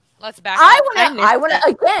up. Let's back up. I want to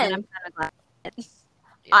again. I'm kind of glad.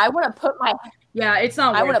 I want to put my it's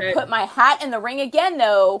not. I want to put my hat in the ring again,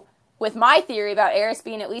 though, with my theory about Eris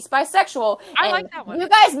being at least bisexual. I like that one. You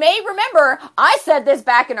guys may remember I said this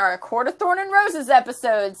back in our Court of Thorn and Roses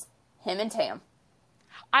episodes. Him and Tam.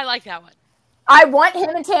 I like that one. I want him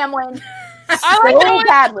and Tamlin I like that one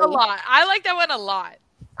badly. A lot. I like that one a lot.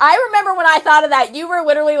 I remember when I thought of that, you were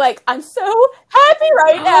literally like, I'm so happy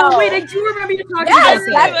right now. Oh, wait, I do remember you talking about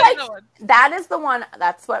that. That is the one.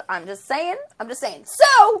 That's what I'm just saying.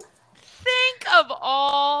 So, think of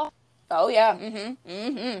all. Oh, yeah.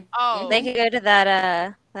 Oh. They could go to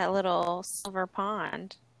that little silver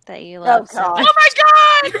pond that you love. Oh, God. Oh, my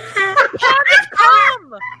God! The pond has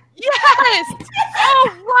come! Yes! Oh,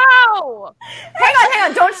 wow! Hang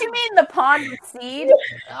on. Don't you mean the pond with seed?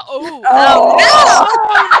 Oh, no!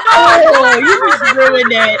 Oh, you just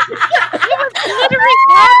ruined it. It was literally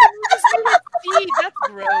pond with seed. That's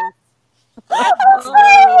gross.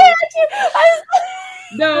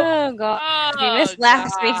 No. Oh, God. You missed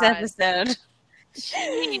last week's episode.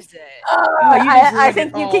 Jesus. I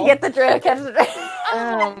think you can get the drift.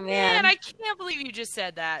 Oh, man. I can't believe you just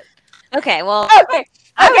said that. Okay, well.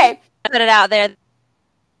 Okay. Put it out there.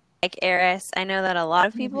 Like Eris, I know that a lot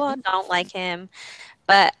of people don't like him,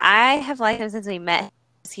 but I have liked him since we met.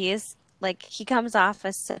 He is like, he comes off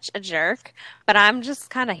as such a jerk, but I'm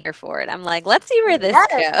just kind of here for it. I'm like, let's see where this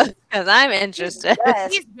goes, because I'm interested.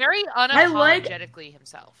 Yes. He's very unapologetically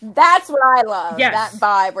himself. That's what I love. Yes. That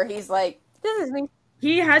vibe where he's like, this is me.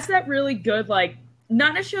 He has that really good, like,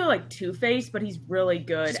 not necessarily like two-faced, but he's really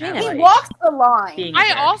good at, he walks the line.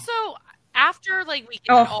 I also, after like we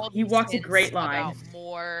get all he walks a great line about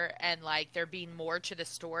more and like there being more to the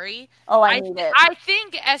story. I need it. I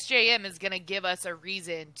think SJM is gonna give us a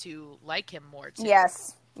reason to like him more too.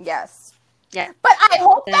 Yes. Yeah. But I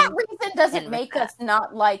hope that reason doesn't make us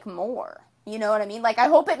not like more. You know what I mean? Like, I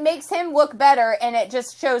hope it makes him look better and it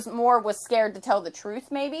just shows more was scared to tell the truth,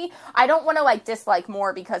 maybe. I don't want to, like, dislike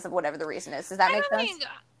more because of whatever the reason is. Does that make sense?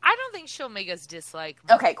 I don't think she'll make us dislike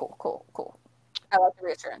more. Okay, cool. I like the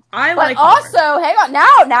reassurance. But also, hang on.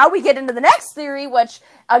 Now we get into the next theory, which,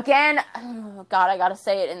 again, oh God, I gotta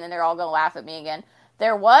say it, and then they're all gonna laugh at me again.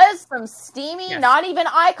 There was some steamy, not even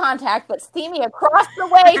eye contact, but steamy across the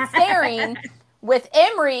way staring with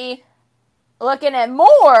Emery looking at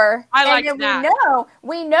Moore. I like that.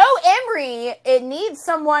 We know Emery. It needs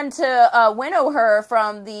someone to winnow her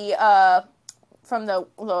from the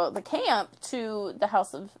camp to the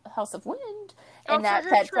House of Wind. And that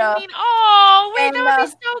would be so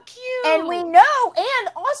cute. And we know, and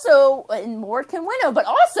also, and Moore can winnow, but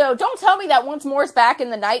also, don't tell me that once Moore's back in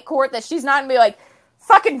the Night Court that she's not gonna be like,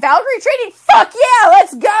 fucking Valkyrie training, fuck yeah,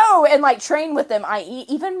 let's go, and like train with them, i.e.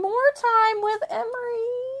 even more time with Emery.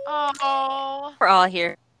 Oh, we're all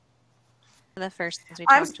here. The first things we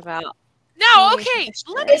talked about. No, okay.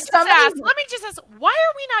 Let me just ask. Why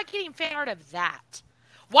are we not getting fan art of that?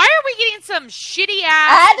 Why are we getting some shitty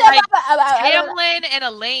ass Tamlin and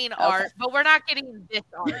Elaine art, but we're not getting this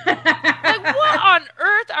art? Like, what on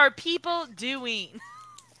earth are people doing?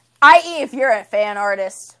 I.e., if you're a fan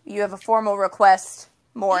artist, you have a formal request.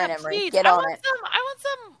 Moore and Emery, please. get on it. I want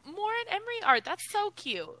some Moore and Emery art. That's so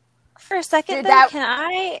cute. For a second, can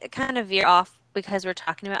I kind of veer off because we're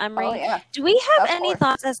talking about Emery? Oh, yeah. Do we have any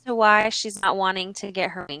thoughts as to why she's not wanting to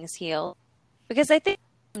get her wings healed? Because I think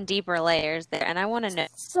some deeper layers there, and I want to know.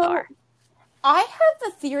 So, I have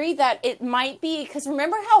the theory that it might be because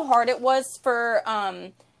remember how hard it was for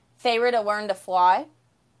Feyre to learn to fly.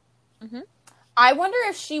 Mm-hmm. I wonder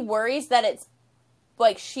if she worries that it's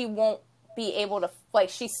like she won't be able to, like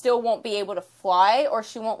she still won't be able to fly, or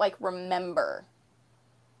she won't like remember.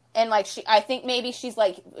 And like I think maybe she's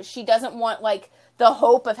like she doesn't want like the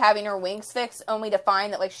hope of having her wings fixed, only to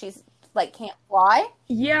find that like she's like can't fly.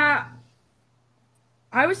 Yeah.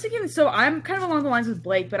 I was thinking, so I'm kind of along the lines with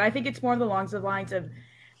Blake, but I think it's more along the lines of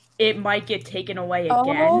it might get taken away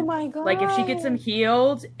again. Oh my God. Like if she gets them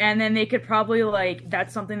healed, and then they could probably like,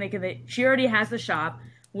 that's something they could, she already has the shop,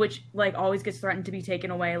 which like always gets threatened to be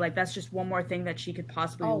taken away. Like that's just one more thing that she could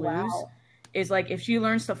possibly lose. Wow. Is like if she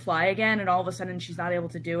learns to fly again and all of a sudden she's not able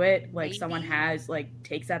to do it, like someone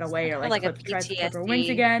takes that away, or like tries to clip her wings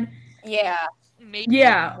again. Yeah. Maybe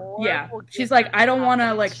yeah. She's like, I don't want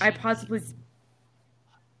to, like, I possibly...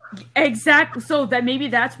 Exactly. So that maybe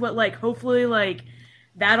that's what, like, hopefully, like,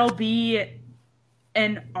 that'll be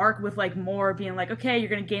an arc with, like, more being like, okay, you're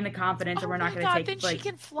gonna gain the confidence, and we're not gonna take. Then like, she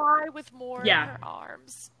can fly with more in her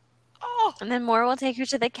arms. Oh, And then Moore will take her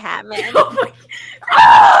to the cabin.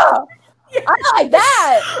 Oh! Yes. I like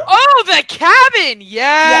that. Oh, the cabin.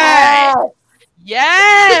 Yes.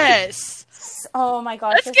 Yes. Oh my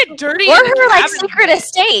gosh. Let's get dirty. Or her like secret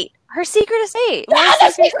estate. Her secret estate. Yeah,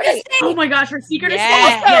 the secret estate. Oh my gosh, her secret estate.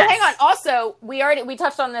 Also, hang on. Also, we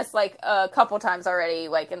touched on this like a couple times already,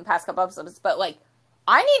 like in the past couple episodes, but like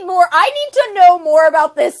I need more. I need to know more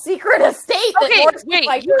about this secret estate. Okay, wait.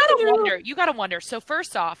 Like, you gotta wonder. So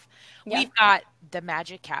first off, we've got the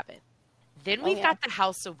magic cabin. Then we've got the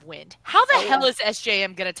House of Wind. How the hell is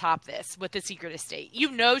SJM going to top this with the secret estate? You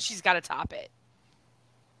know she's got to top it.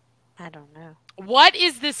 I don't know. What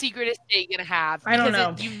is the secret estate going to have? I don't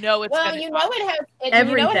know. You know it's going to it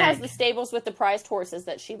has the stables with the prized horses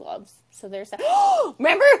that she loves. So there's that.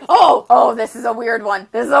 Remember? Oh, this is a weird one.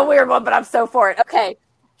 This is a weird one, but I'm so for it. Okay.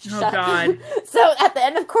 God. So at the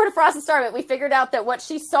end of Court of Frost and Starlight, we figured out that what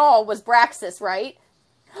she saw was Braxis, right?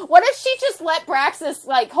 What if she just let Braxis,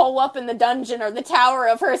 like, hole up in the dungeon or the tower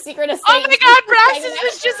of her secret estate? Oh my god, Braxis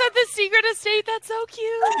was just at the secret estate. That's so cute.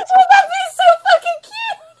 Oh, that'd be so fucking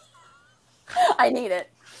cute. I need it.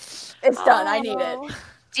 It's done. I need it.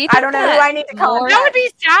 I don't know who I need to call. That would be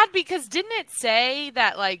sad because didn't it say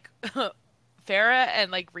that, like, Farrah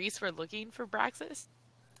and, like, Reese were looking for Braxis?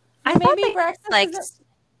 I thought Braxis, like,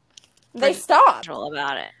 they stopped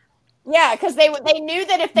about it. Yeah, because they knew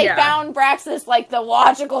that if they found Braxis, like, the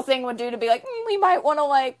logical thing would do to be like, we might want to,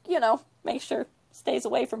 like, make sure stays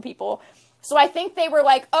away from people. So I think they were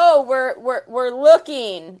like, oh, we're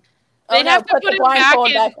looking. They'd have to put him back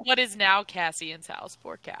in what is now Cassian's house.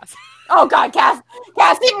 Poor Cass. Oh God, Cassie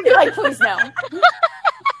would be like, please no.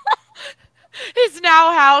 His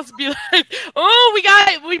now house be like,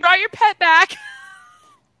 oh, we brought your pet back.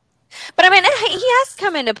 But I mean, he has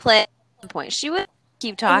come into play at some point. She would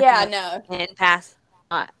keep talking. Yeah, no. And pass,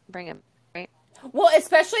 not bring him, right? Well,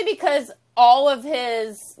 especially because all of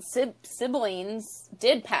his siblings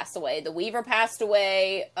did pass away. The Weaver passed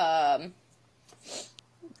away.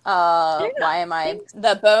 Why am I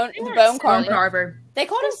the bone carver? They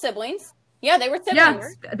called them siblings. Yeah, they were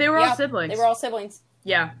siblings. Yeah, they were all siblings. They were all siblings.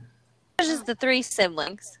 Yeah. It was just the 3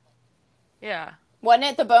 siblings. Yeah. Wasn't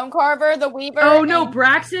it the bone carver, the Weaver? Oh no,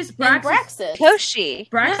 Braxis. Koshi.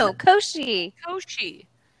 No, Koshi.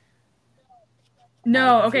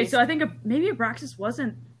 No, okay, so I think maybe Braxis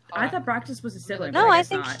wasn't. I thought Braxis was a sibling. No, I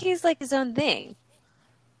think he's like his own thing.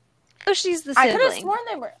 Koshi's the sibling. I could have sworn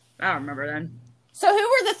they were. I don't remember then. So who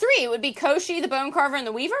were the three? It would be Koshi, the Bone Carver, and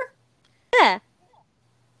the Weaver? Yeah.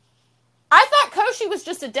 I thought Koshi was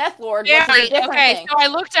just a Death Lord. Yeah, which is a different thing. So I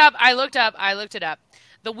looked it up.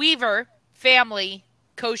 The Weaver family,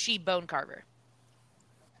 Koshi, Bone Carver.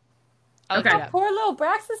 Okay. Poor little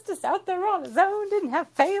Braxis just out there on his own, didn't have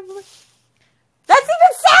family. That's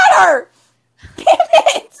even sadder! Damn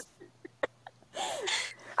it!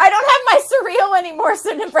 I don't have my surreal anymore,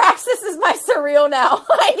 so Braxis is my surreal now.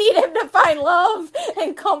 I need him to find love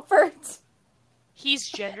and comfort.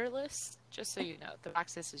 He's genderless, just so you know. The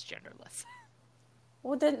Braxis is genderless.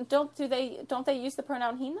 Well, then don't they use the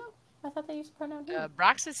pronoun he though? I thought they used the pronoun he.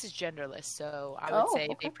 Braxis is genderless, so I would say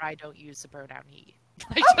they probably don't use the pronoun he.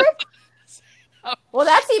 Well,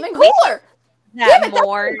 that's even cooler.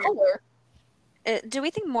 Cooler. Do we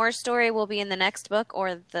think Moore's story will be in the next book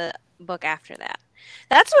or the book after that?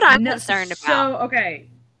 That's what I'm concerned about.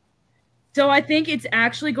 So I think it's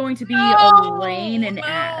actually going to be Elaine and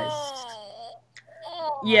Az.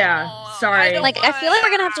 Yeah, sorry. I feel like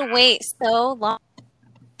we're gonna have to wait so long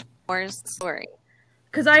for Moore's story.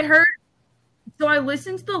 Because I heard. So I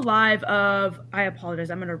listened to the live of. I apologize.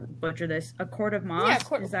 I'm gonna butcher this. A Court of Moss. Yeah,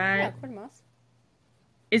 Court of Moss.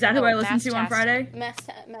 Is that who I listened to on Friday?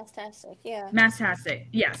 Mastastic, yeah. Mastastic,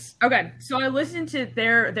 yes. Okay, so I listened to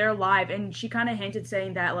their live, and she kind of hinted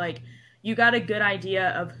saying that, like, you got a good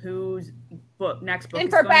idea of whose next book and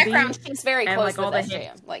is for going background, to be. she's very close with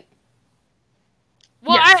SJM. Like,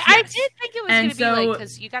 well, yes, I did think it was going to be, like,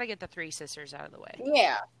 because you got to get the 3 sisters out of the way.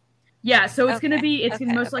 Yeah. Yeah, so it's going to be,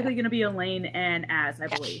 most likely going to be Elaine and Az, I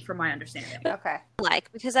believe, from my understanding. Okay.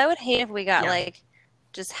 Because I would hate if we got,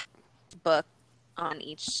 just a book on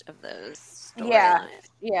each of those storylines.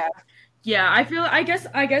 Yeah.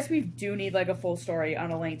 I guess we do need like a full story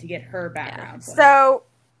on Elaine to get her background. Yeah. So,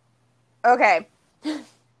 okay,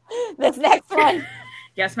 this next one.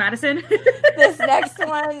 Yes, Madison. This next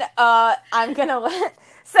one, I'm gonna let.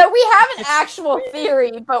 So we have an actual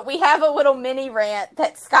theory, but we have a little mini rant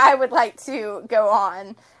that Skye would like to go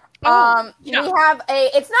on. We have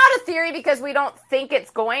it's not a theory because we don't think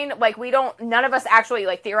it's going, like, none of us actually,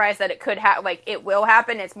 like, theorize that it could it will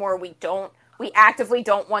happen. It's more we actively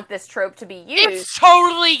don't want this trope to be used. It's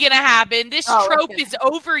totally gonna happen. This trope is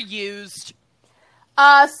overused.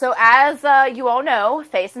 So as you all know,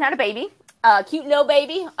 Faison had a baby. Cute little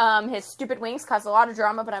baby. His stupid wings caused a lot of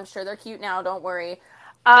drama, but I'm sure they're cute now, don't worry.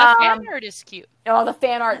 The fan art is cute. Oh, the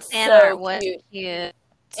fan art's so cute.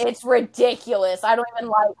 It's ridiculous. I don't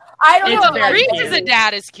know. Reese as a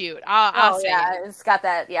dad is cute. I'll say it's got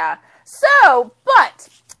that, yeah. So, but,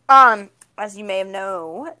 as you may have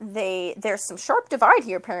known, there's some sharp divide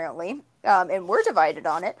here, apparently, and we're divided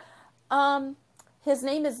on it. His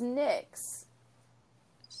name is Nyx.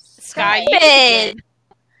 Skye.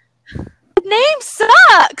 Name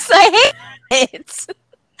sucks. I hate it.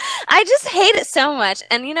 I just hate it so much.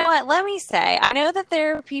 And you know what? Let me say, I know that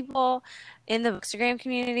there are people in the Bookstagram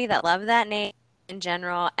community that love that name in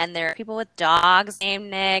general, and there are people with dogs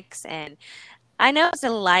named Nyx, and I know it's a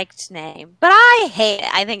liked name, but I hate it.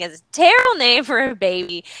 I think it's a terrible name for a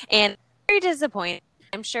baby, and very disappointing.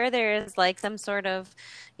 I'm sure there is like some sort of,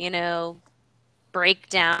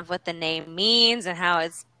 breakdown of what the name means and how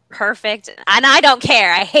it's perfect, and I don't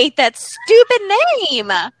care. I hate that stupid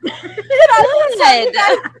name. In our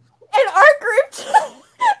group chat,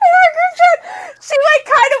 she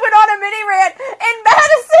kind of went on a mini rant, and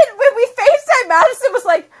Madison, when we FaceTime, Madison was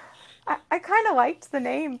like, I kind of liked the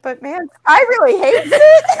name, but man, I really hate it.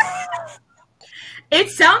 It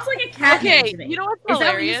sounds like a cat name to me. You know what's Is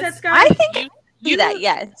hilarious? that what you said, Skye? I think you do that,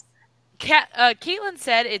 yes. Caitlin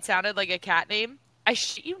said it sounded like a cat name. I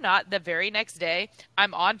shit you not, the very next day,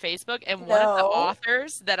 I'm on Facebook, and one of the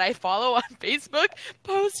authors that I follow on Facebook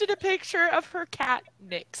posted a picture of her cat,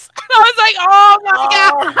 Nyx. I was like, oh my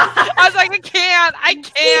God. I was like, I can't. I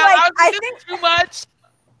think too much.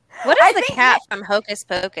 What is the cat from Hocus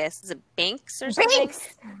Pocus? Is it Binks or something?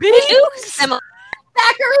 Binks.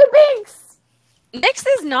 Zachary Binks. Nyx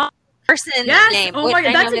is not a person's name. Oh my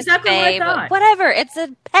God, that's exactly what I thought. Whatever, it's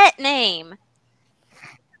a pet name.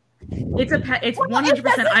 It's a pet. It's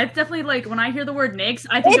 100%. I've definitely, when I hear the word Nyx,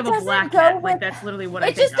 I think of a black cat. That's literally what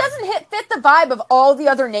I think of. It just doesn't fit the vibe of all the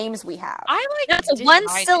other names we have. It's a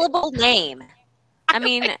one-syllable name. I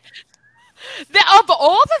mean, of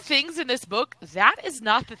all the things in this book, that is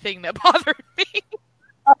not the thing that bothered me.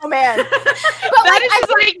 Oh man,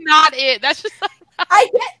 that is not it. That's just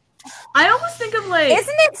I almost think of Isn't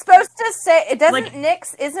it supposed to say? It doesn't.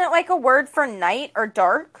 Nyx isn't it a word for night or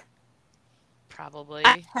dark? Probably.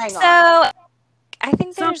 Hang on. So, I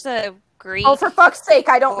think there's a Greek. Oh, for fuck's sake!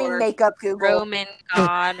 I don't mean makeup. Google Roman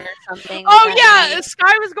god or something. Oh yeah,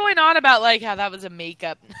 Skye was going on about how that was a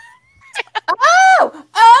makeup.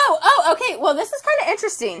 Okay. Well, this is kind of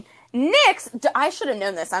interesting. Nyx, I should have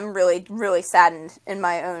known this. I'm really, really saddened in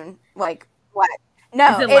my own what?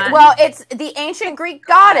 No, it's the ancient Greek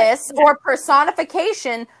goddess or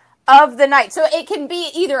personification of the night. So it can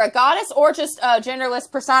be either a goddess or just a genderless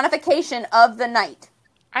personification of the night.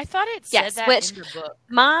 I thought it said that in the book.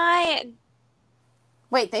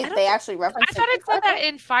 Wait, they actually referenced it. I thought it said that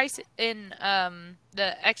in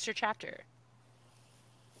the extra chapter.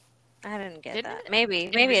 I didn't get that. Maybe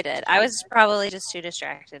it did. I was probably just too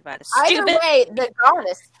distracted by the stupid... Either way, the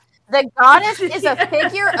goddess is a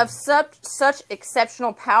figure of such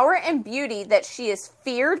exceptional power and beauty that she is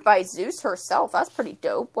feared by Zeus herself. That's pretty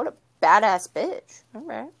dope. What a badass bitch. All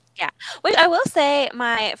right. Yeah. Which I will say,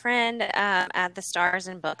 my friend at the Stars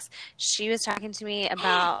and Books, she was talking to me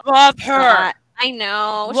about... Love her. I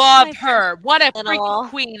know. Love her. What a freaking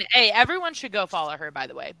queen. Hey, everyone should go follow her, by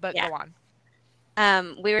the way. But go on.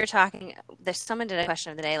 We were talking, someone did a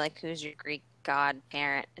question of the day, who's your Greek god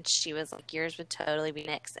parent? And she was like, yours would totally be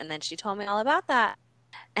Nyx. And then she told me all about that.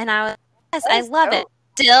 And I was, yes, I love it.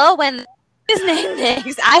 Still, when his name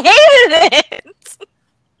Nyx, I hated it.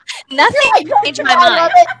 Nothing changed my mind. I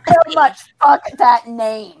love it so much. Fuck that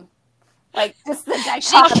name. Just the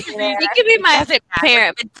dichotomy there. She could be my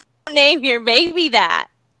parent, but don't name your baby that.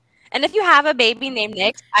 And if you have a baby named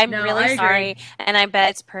Nyx, I'm really sorry, and I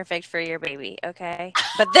bet it's perfect for your baby, okay?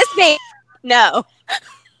 But this baby, no.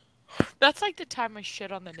 That's the time I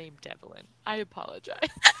shit on the name Devlin. I apologize.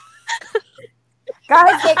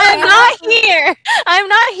 Guys, I'm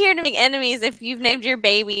not here to make enemies if you've named your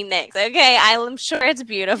baby Nyx, okay? I'm sure it's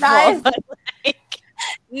beautiful, but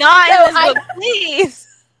not in this book, please.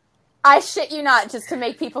 I shit you not, just to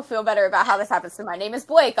make people feel better about how this happens. So my name is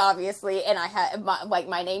Blake, obviously, and I have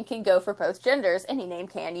my name can go for both genders. Any name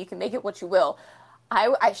can. You can make it what you will.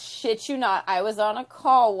 I shit you not. I was on a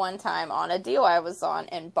call one time on a deal I was on,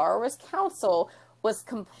 and Borrower's Counsel was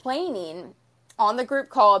complaining on the group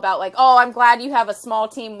call about like, oh, I'm glad you have a small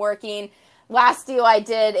team working. Last deal I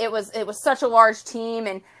did, it was such a large team,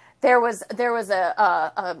 and there was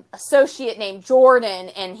a associate named Jordan,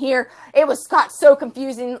 and here it got so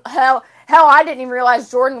confusing. Hell, I didn't even realize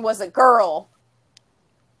Jordan was a girl.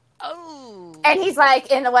 Oh. And he's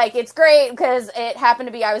like, and like, it's great because it happened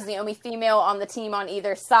to be I was the only female on the team on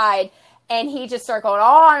either side. And he just started going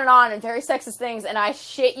on and very sexist things. And I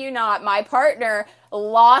shit you not, my partner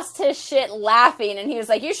lost his shit laughing. And he was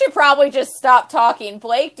like, you should probably just stop talking.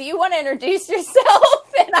 Blake, do you want to introduce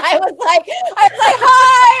yourself? And I was like,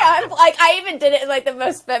 hi. I'm like, I even did it in like the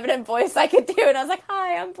most feminine voice I could do. And I was like,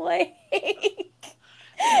 hi, I'm Blake.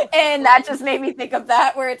 And that just made me think of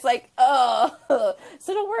that, where it's like, oh.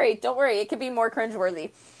 So don't worry. It could be more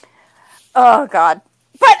cringeworthy. Oh, God.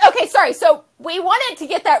 But, okay, sorry. So we wanted to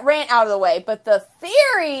get that rant out of the way, but the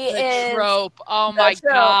theory is... trope. Oh, my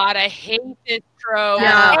God. I hate this trope.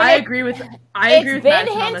 Yeah, I agree with It's been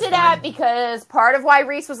hinted at because part of why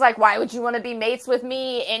Reese was like, why would you want to be mates with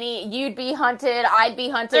me? You'd be hunted, I'd be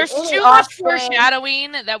hunted. There's too much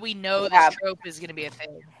foreshadowing that we know this trope is going to be a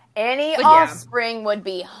thing. Any offspring would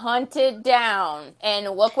be hunted down. And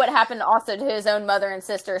look what happened also to his own mother and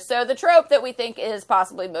sister. So the trope that we think is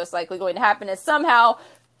possibly most likely going to happen is somehow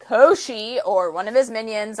Koshi or one of his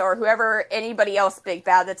minions or whoever, anybody else big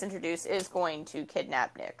bad that's introduced is going to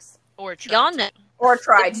kidnap Nyx. Or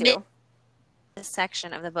try to. This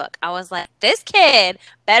section of the book, I was like, this kid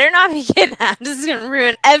better not be kidnapped. This is going to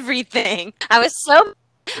ruin everything. I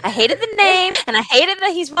hated the name, and I hated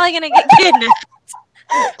that he's probably going to get kidnapped.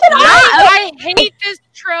 I hate this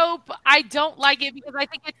trope. I don't like it because I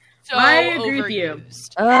think it's so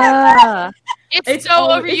overused. It's so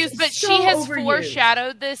overused, but she has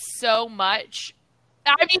foreshadowed this so much.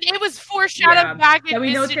 I mean, it was foreshadowed back in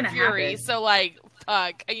Mystic Fury, so like,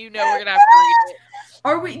 fuck, we're gonna have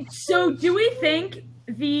to read it. Do we think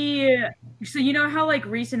so you know how like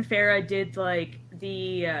Reese and Farah did like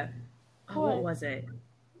the what was it?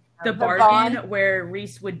 The bargain where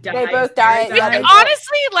Reese would die. They both died.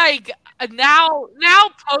 Honestly, like now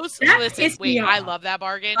post illicit. Wait, I love that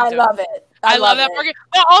bargain. I love it. I love that bargain.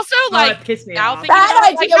 But also, like, now thinking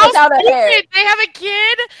that idea without a hair. They have a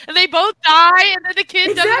kid and they both die, and then the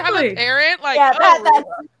kid doesn't have a parent. Like,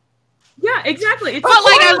 yeah, exactly. But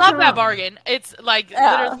like, I love that bargain. It's like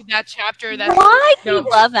literally that chapter. Why do you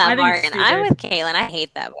love that bargain? I'm with Kaylin. I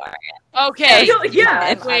hate that bargain. Okay.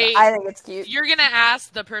 Yeah. Wait, I think it's cute. You're gonna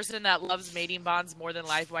ask the person that loves mating bonds more than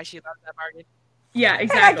life why she loves that bargain. Yeah,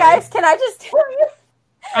 exactly. Guys, can I just tell you?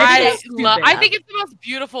 I think it's the most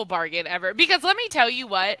beautiful bargain ever. Because let me tell you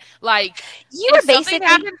what, like, you are basically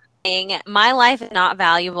saying my life is not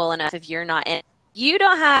valuable enough if you're not in it. You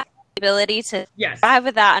don't have the ability to survive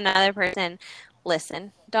without another person.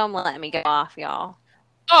 Listen, don't let me go off, y'all.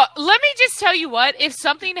 Oh, let me just tell you what, if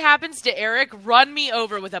something happens to Eric, run me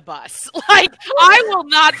over with a bus. Like, I will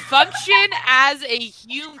not function as a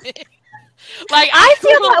human. Like, I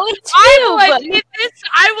will admit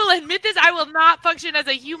this. I will not function as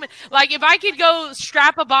a human. Like, if I could go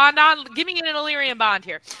strap a bond on, give me an Illyrian bond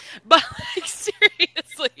here. But, like,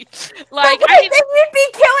 seriously. Like, I think you'd be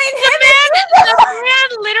killing him. The man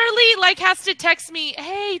literally, like, has to text me,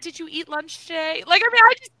 hey, did you eat lunch today? Like, I mean,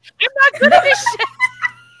 I'm not good at this shit.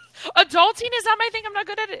 Adulting is not my thing. I'm not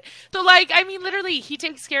good at it. So, like, I mean, literally, he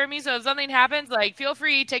takes care of me. So if something happens, like, feel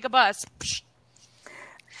free, take a bus. Psh.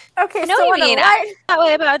 Okay, I know what you mean. I that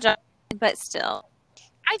way about John, but still.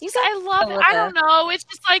 I love it. I don't know. It's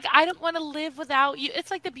just like, I don't want to live without you.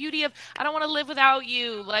 It's like the beauty of, I don't want to live without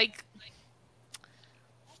you. Like.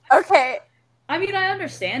 Okay. I mean, I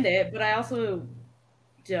understand it, but I also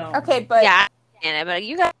don't. Okay, but. Yeah, I understand it, but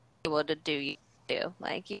you got to be able to do you do.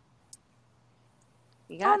 Like, you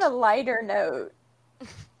got on a lighter note,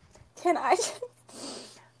 can I just.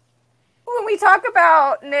 When we talk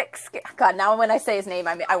about Nick's, God, now when I say his name,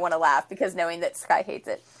 I want to laugh because knowing that Skye hates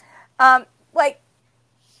it. Like,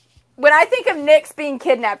 when I think of Nyx being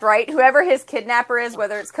kidnapped, right? Whoever his kidnapper is,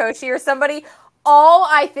 whether it's Koshi or somebody, all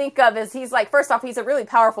I think of is he's like, first off, he's a really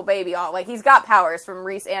powerful baby. Like, he's got powers from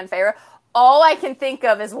Reese and Farah. All I can think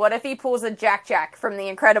of is what if he pulls a Jack from The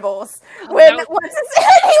Incredibles when once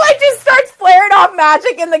he like just starts flaring off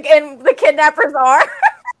magic in the kidnapper's arm.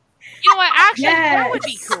 You know what? Actually, that would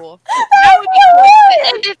be cool. That would be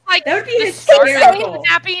cool. And it's like that would be hysterical.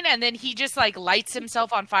 Kidnapping, and then he just like lights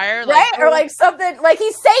himself on fire, like, right? Or like something like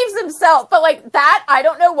he saves himself. But like that, I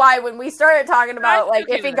don't know why. When we started talking about like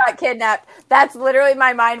if he got kidnapped, that's literally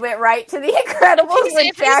my mind went right to The Incredibles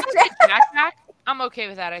with Jack. I'm okay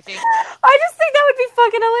with that. I think. I just think that would be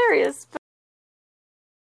fucking hilarious.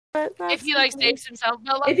 But if he like saves himself,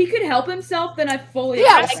 if he could help himself, then I fully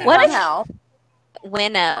what somehow.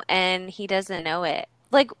 winnow and he doesn't know it.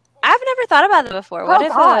 Like, I've never thought about that before. What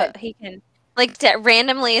if he can, like,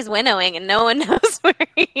 randomly is winnowing and no one knows where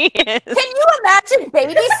he is? Can you imagine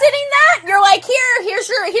babysitting that? You're like,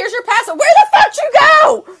 here's your password. Where the fuck you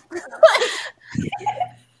go?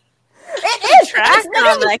 It is track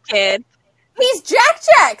on that kid. He's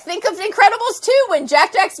Jack. Think of Incredibles 2 when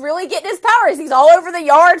Jack's really getting his powers. He's all over the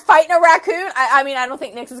yard fighting a raccoon. I mean, I don't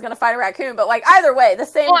think Nyx is going to fight a raccoon, but like either way, the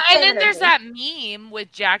same. Well, and same then there's energy. that meme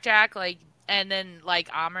with Jack, like, and then like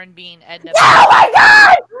Amryn being Edna. Oh my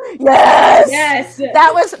god! Yes.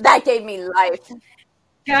 That gave me life.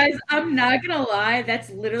 Guys, I'm not gonna lie.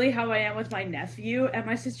 That's literally how I am with my nephew, and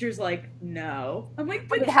my sister's like, "No." I'm like,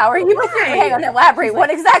 "But how are you with your? Hang on, elaborate.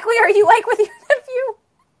 What exactly are you like with your nephew?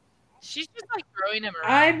 She's just like throwing him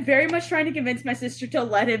around. I'm very much trying to convince my sister to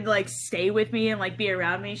let him like stay with me and like be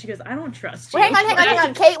around me. She goes, "I don't trust you." Well, hang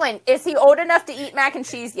on. Caitlin, is he old enough to eat mac and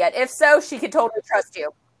cheese yet? If so, she could totally trust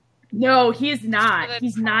you. No, he is not.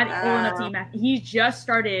 He's not old enough to eat mac. He just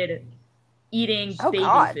started eating baby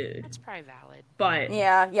food. That's probably valid. But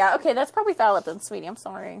yeah. Okay, that's probably valid then, sweetie. I'm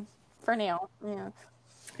sorry for now.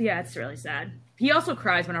 Yeah, it's really sad. He also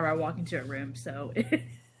cries whenever I walk into a room. So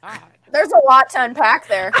God. There's a lot to unpack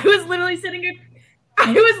there. I was literally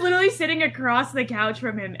sitting across the couch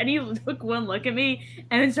from him, and he took one look at me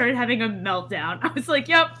and then started having a meltdown. I was like,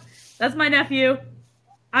 "Yep, that's my nephew.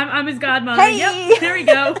 I'm his godmother." Hey! Yep, there we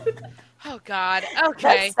go. Oh God.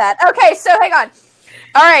 Okay. That's that. Okay, so hang on.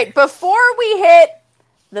 All right, before we hit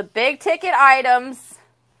the big ticket items,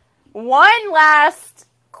 one last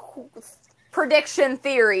prediction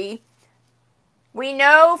theory. We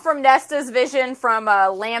know from Nesta's vision from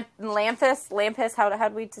Lanthus. How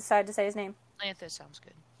did we decide to say his name? Lanthus sounds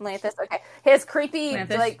good. Lanthus, okay. His creepy,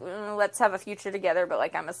 Lanthus. like, let's have a future together, but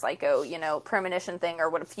like I'm a psycho, premonition thing or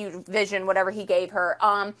what vision, whatever he gave her.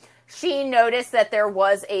 She noticed that there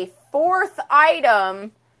was a fourth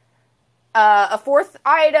item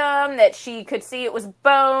that she could see. It was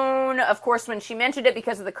bone. Of course, when she mentioned it,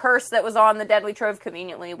 because of the curse that was on the deadly trove,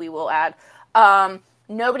 conveniently, we will add,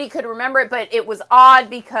 nobody could remember it, but it was odd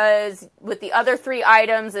because with the other three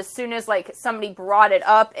items, as soon as like somebody brought it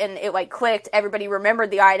up and it like clicked, everybody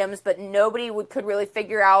remembered the items, but nobody could really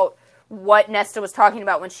figure out what Nesta was talking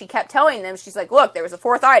about when she kept telling them. She's like, "Look, there was a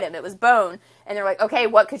fourth item. It was bone." And they're like, "Okay,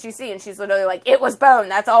 what could you see?" And she's literally like, "It was bone.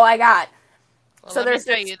 That's all I got." Well, So let me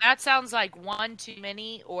tell you, that sounds like one too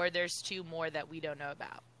many, or there's two more that we don't know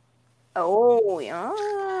about. Oh,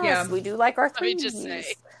 yes. We do like our Let me threes. just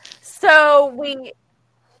say. So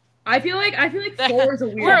I feel like 4 is a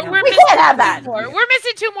weird number. we can't have that. We're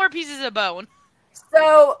missing two more pieces of bone.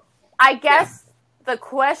 So I guess the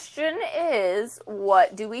question is,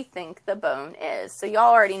 what do we think the bone is? So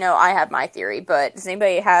y'all already know I have my theory, but does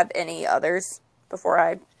anybody have any others before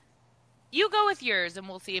I... You go with yours, and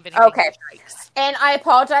we'll see if anything strikes. And I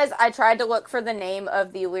apologize. I tried to look for the name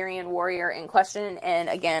of the Illyrian warrior in question, and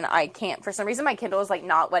again, I can't. For some reason, my Kindle is like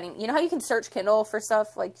not letting. You know how you can search Kindle for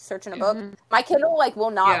stuff, like searching a book. My Kindle like will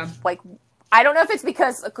not like. I don't know if it's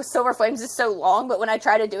because Silver Flames is so long, but when I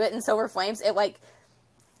try to do it in Silver Flames, it like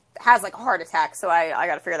has like a heart attack. So I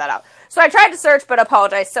got to figure that out. So I tried to search, but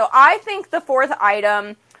apologize. So I think the fourth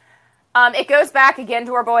item. It goes back again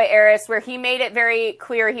to our boy Eris, where he made it very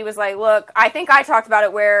clear. He was like, look, I think I talked about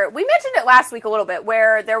it where, we mentioned it last week a little bit,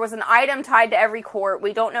 where there was an item tied to every court.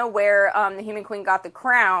 We don't know where the Human Queen got the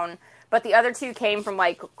crown, but the other two came from,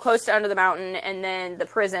 like, close to Under the Mountain and then the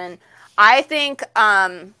prison. I think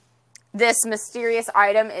this mysterious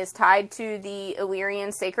item is tied to the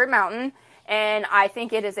Illyrian Sacred Mountain, and I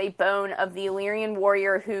think it is a bone of the Illyrian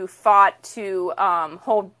warrior who fought to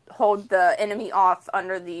hold the enemy off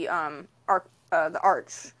under the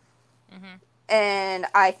arch. And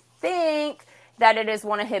I think that it is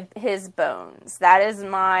one of his bones. That is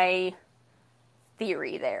my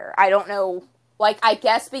theory there. I don't know. Like, I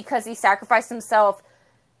guess because he sacrificed himself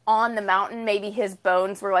on the mountain, maybe his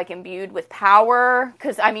bones were, like, imbued with power.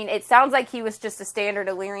 Because, I mean, it sounds like he was just a standard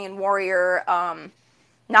Illyrian warrior,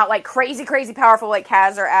 not, like, crazy, crazy powerful like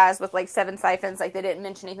Kaz or Az with, like, 7 siphons. Like, they didn't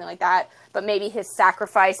mention anything like that. But maybe his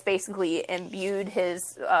sacrifice basically imbued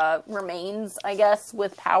his remains, I guess,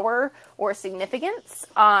 with power or significance.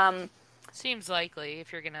 Seems likely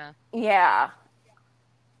if you're gonna... Yeah.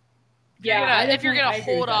 If you're gonna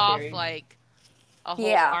hold off, like, a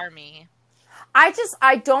whole army. I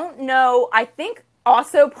don't know. I think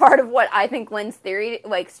also part of what I think Lynn's theory,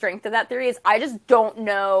 like, strength of that theory is I just don't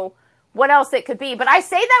know what else it could be. But I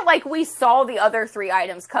say that like we saw the other 3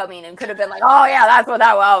 items coming and could have been like, oh yeah, that's what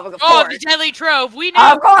that was. Oh, the deadly trove. We knew.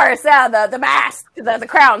 Of course, yeah, the mask, the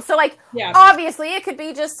crown. So like, obviously it could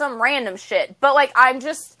be just some random shit. But like, I'm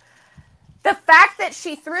just, the fact that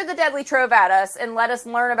she threw the deadly trove at us and let us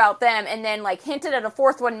learn about them, and then like hinted at a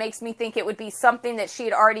fourth one, makes me think it would be something that she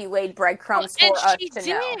had already laid breadcrumbs for us to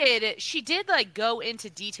know. She did like go into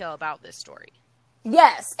detail about this story.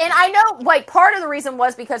 Yes, and I know like part of the reason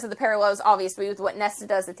was because of the parallels, obviously, with what Nesta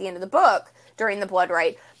does at the end of the book during the blood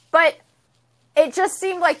rite, but it just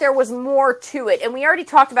seemed like there was more to it, and we already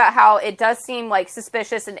talked about how it does seem like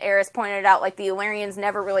suspicious, and Eris pointed out like the Illyrians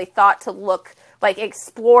never really thought to look, like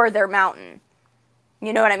explore their mountain.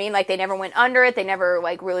 You know what I mean? Like they never went under it, they never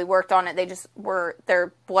like really worked on it, they just were,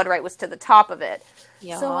 their blood rite was to the top of it.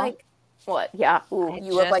 Yeah. So like, what? Yeah, ooh,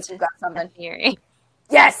 you look like you got something. Theory.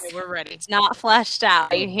 Yes! Okay, we're ready. It's not fleshed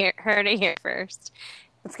out. You heard it here first.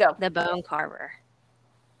 Let's go. The bone carver.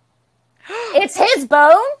 It's his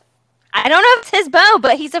bone? I don't know if it's his bone,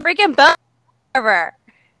 but he's a freaking bone carver.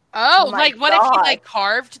 Oh, like what if he like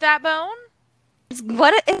carved that bone?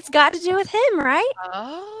 It's got to do with him, right?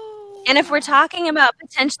 Oh. And if we're talking about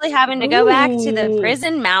potentially having to go back to the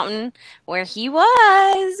prison mountain where he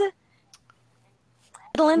was,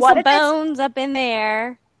 fiddling some bones up in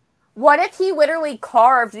there. What if he literally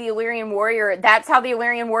carved the Illyrian warrior? That's how the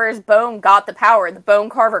Illyrian warrior's bone got the power. The bone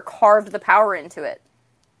carver carved the power into it.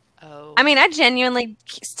 Oh. I mean, I genuinely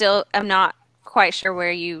still am not quite sure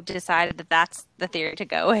where you decided that that's the theory to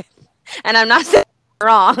go with. And I'm not saying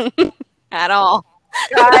wrong at all.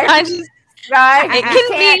 Guys, it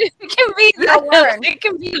can be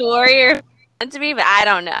the warrior to me, but I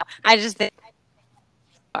don't know. I just think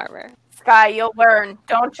Carver. Skye, you'll learn.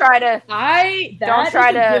 Don't try to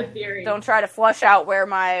flush out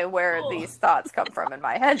where these thoughts come from in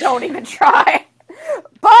my head. Don't even try.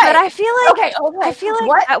 But I feel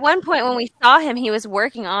like at one point when we saw him, he was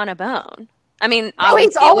working on a bone. I mean, he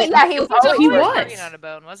was always working on a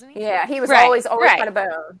bone, wasn't he? Yeah, he was always on a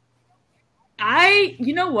bone.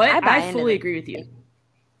 You know what? I fully agree with you.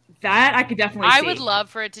 That I could definitely see. I would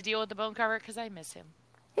love for it to deal with the bone carver because I miss him.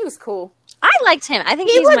 He was cool. I liked him. I think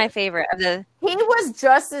he's my favorite of the... He was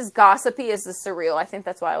just as gossipy as the surreal. I think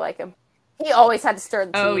that's why I like him. He always had to stir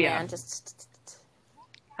the tea, man.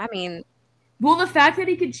 I mean... Well, the fact that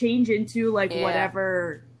he could change into, like,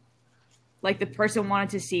 whatever, like, the person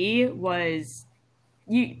wanted to see was...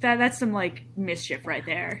 That's some, like, mischief right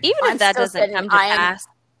there. Even if that doesn't come to pass,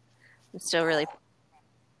 I'm still really...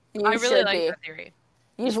 I really like that theory.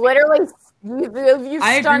 You've literally... You've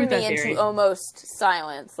stunned me into almost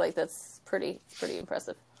silence. Like, that's pretty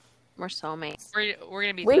impressive. We're soulmates. We're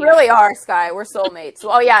gonna be. We really are, Skye. We're soulmates.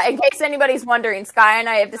 Oh yeah. In case anybody's wondering, Skye and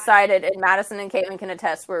I have decided, and Madison and Caitlin can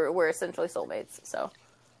attest, we're essentially soulmates. So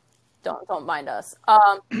don't mind us. No.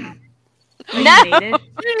 You need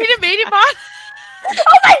a mating bond.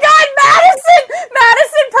 Oh my God,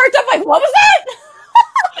 Madison perked up like, what was that?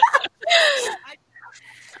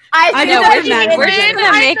 I know we're just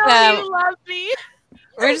gonna make love me.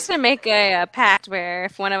 We're just gonna make a pact where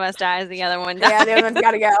if one of us dies, the other one dies. Yeah, the other one's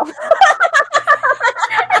gotta go.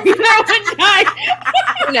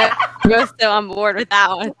 We're still on board with that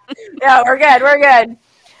one. Yeah, we're good.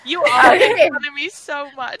 You are making fun of me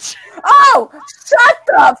so much. Oh, shut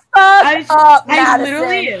the fuck up,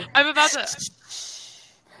 Madison. I'm about to.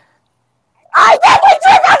 I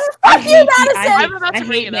definitely fuck you, Madison. I'm about to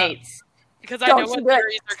bring it up. Because I know what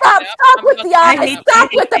theories are Stop with the eyes. Stop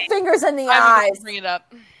with the fingers in the eyes. Bring it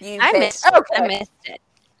up. I missed it.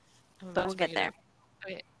 But we'll get there.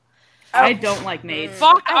 Okay. I don't like maids.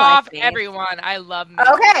 Fuck off, everyone. I love maids.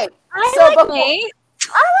 Okay. I like maids.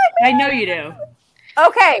 I know you do.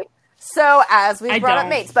 Okay. So, as we brought up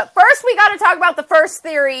mates. But first, we got to talk about the first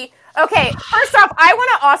theory. Okay. First off, I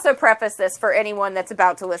want to also preface this for anyone that's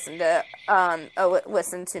about to listen to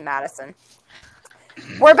Madison.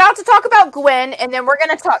 We're about to talk about Gwen, and then we're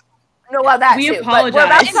going to talk... No, well, that too. Apologize. But we're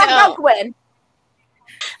about to talk about Gwen.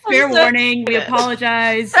 Fair warning, we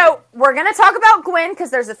apologize. So, we're going to talk about Gwen, because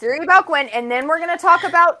there's a theory about Gwen, and then we're going to talk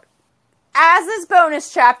about Az's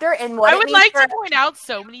bonus chapter, and what I would like to point out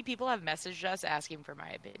so many people have messaged us asking for my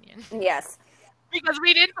opinion. Yes. Because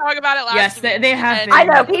we didn't talk about it last week. Yes, they have been. I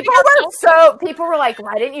know, people were like,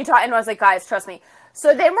 why didn't you talk? And I was like, guys, trust me.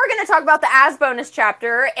 So then we're going to talk about the Az bonus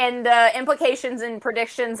chapter and the implications and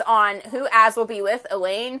predictions on who Az will be with,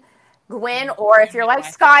 Elaine, Gwen, or if you're like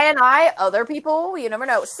Skye and I, other people, you never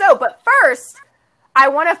know. So, but first, I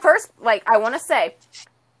want to say,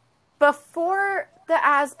 before the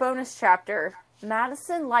Az bonus chapter,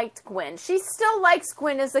 Madison liked Gwen. She still likes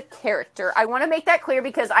Gwen as a character. I want to make that clear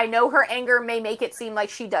because I know her anger may make it seem like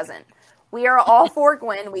she doesn't. We are all for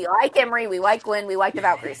Gwen. We like Emery. We like Gwen. We like the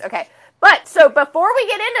Valkyries. Okay. But, so before we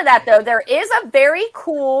get into that, though, there is a very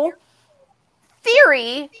cool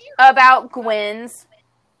theory about Gwen's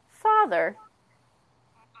father.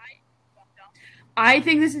 I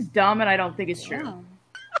think this is dumb, and I don't think it's true. Oh.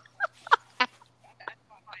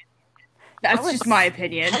 That's just my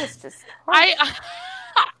opinion. I'm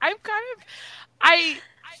kind of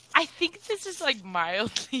I think this is like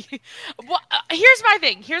mildly. Well, here's my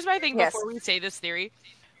thing. Yes. Before we say this theory,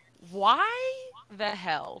 why the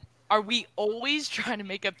hell are we always trying to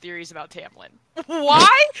make up theories about Tamlin?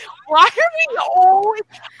 Why? Why are we always?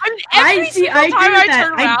 I mean, every single time I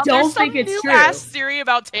turn around, I don't think it's new true. ass theory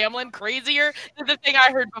about Tamlin crazier than the thing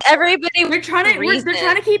I heard before. Everybody, They're trying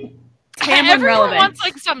to keep Tamlin Everyone relevant. wants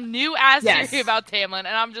like some new ass Yes. theory about Tamlin, and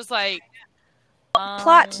I'm just like,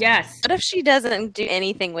 plot. Yes. What if she doesn't do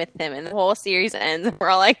anything with him and the whole series ends and we're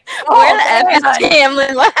all like, Oh, where the F is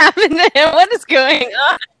Tamlin? What happened to him? What is going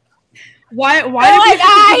on? Why do we Like,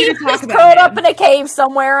 continue to he's talk just about curled him? up in a cave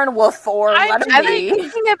somewhere in Wolf Form. Let him I've be. been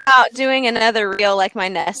thinking about doing another reel, like my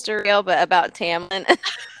Nestor reel, but about Tamlin.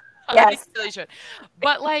 Yes. I really should.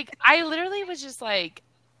 But like, I literally was just like,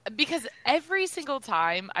 because every single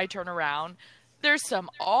time I turn around, there's some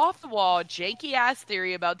off the wall, janky ass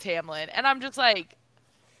theory about Tamlin, and I'm just like,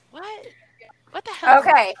 what? What the hell?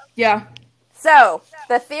 Okay. Yeah. So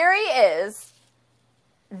the theory is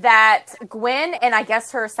that Gwen and I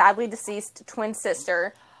guess her sadly deceased twin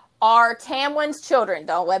sister are Tamlin's children.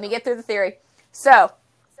 Don't let me get through the theory. So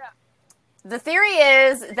the theory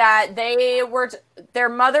is that they were their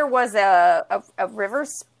mother was a river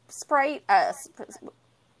sprite.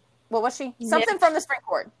 What was she? Something from the spring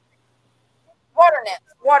court.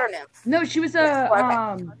 Water nymph. No, she was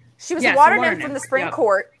She was yes, a water water nymph from the nymph, spring yep.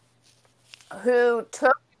 court who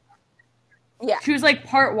took. Yeah. She was like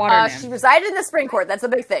part water nymph. She resided in the spring court. That's a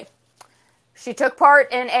big thing. She took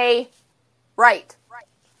part in a rite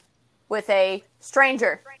with a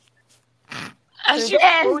stranger. As you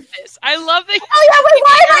quote this, I love that. Oh yeah, wait,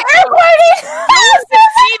 why am I air quoting?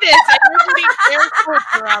 See this, and you're putting air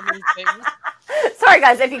quotes around these things. Sorry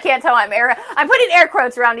guys, if you can't tell, I'm putting air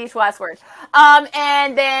quotes around each last word.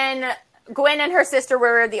 And then Gwen and her sister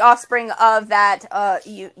were the offspring of that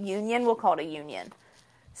union. We'll call it a union.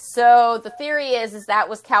 So the theory is that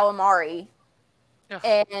was calamari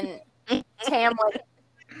and Tamlin.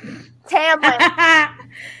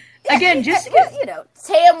 Again, just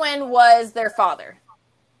Tamlin was their father.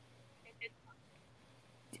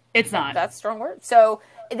 it's not. That's a strong word. So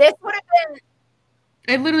this would have been.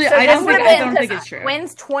 It literally. So I this don't would think. have I been don't think it's true.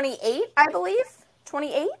 Gwen's 28, I believe.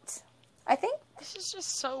 28, I think. This is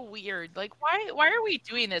just so weird. Like, why are we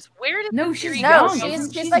doing this? Where did No, the she's theory young. go?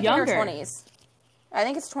 she's like younger. in her 20s. I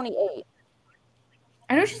think it's 28.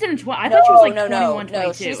 I know she's in her 20s. I thought she was like 21, 22.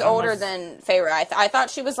 No, she's older than Feyre. I thought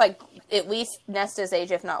she was like at least Nesta's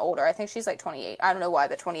age, if not older. I think she's like 28. I don't know why,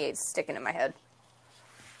 but 28 is sticking in my head.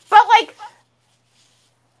 But like,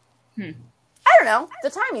 I don't know. The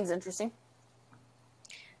timing's interesting.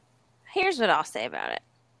 Here's what I'll say about it.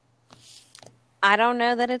 I don't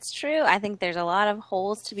know that it's true. I think there's a lot of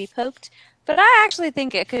holes to be poked, but I actually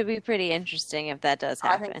think it could be pretty interesting if that does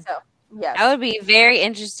happen. I think so. Yes. I would be very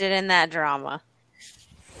interested in that drama.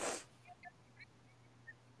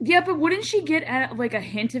 Yeah, but wouldn't she get at like a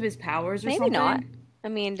hint of his powers or Maybe something? not. I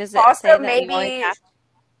mean, does it Also, say that maybe. you only have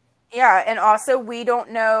Yeah, and also we don't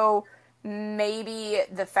know. Maybe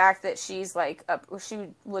the fact that she's like she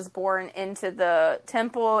was born into the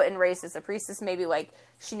temple and raised as a priestess. Maybe like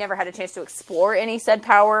she never had a chance to explore any said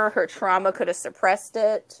power. Her trauma could have suppressed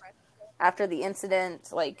it after the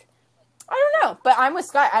incident. Like, I don't know. But I'm with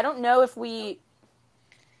Skye. I don't know if you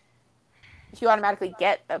automatically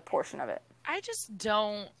get a portion of it. I just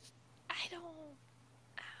don't.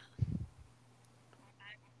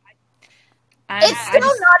 It's still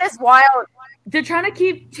not as wild. They're trying to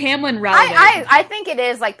keep Tamlin relevant. I think it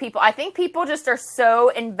is like people. I think people just are so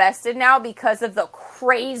invested now because of the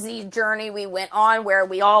crazy journey we went on, where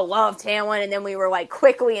we all loved Tamlin, and then we were like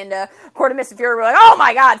quickly into Court of Mist and Fury. We're like, oh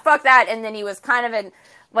my god, fuck that! And then he was kind of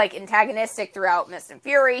antagonistic throughout Mist and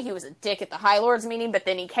Fury. He was a dick at the High Lords meeting, but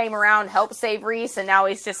then he came around, helped save Rhys, and now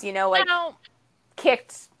he's just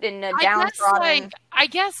kicked in a downtrodden. I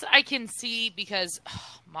guess I can see because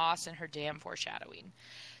Moss and her damn foreshadowing.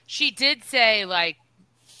 She did say, like,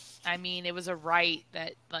 I mean, it was a rite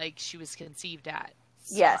that, like, she was conceived at.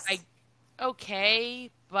 So yes. Okay,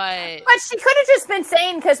 but she could have just been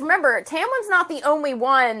saying, because remember, Tamlin's not the only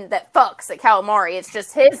one that fucks at Calamari. It's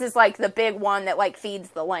just his is, like, the big one that, like, feeds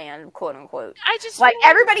the land, quote unquote. I just like,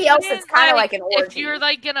 everybody else is kind of like an orgy. If you're,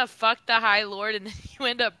 like, gonna fuck the High Lord and then you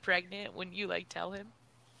end up pregnant, wouldn't you, like, tell him?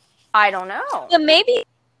 I don't know. Well, maybe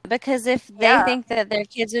because if they think that their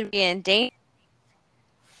kids would be in danger.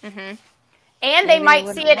 Mm-hmm. And they might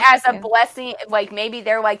see it as a blessing, like maybe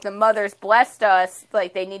they're like, the mother's blessed us,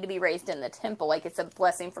 like they need to be raised in the temple, like it's a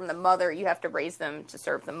blessing from the mother, you have to raise them to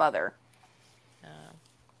serve the mother.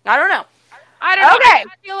 I don't know. I don't know. I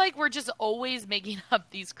feel like we're just always making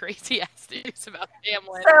up these crazy ass theories about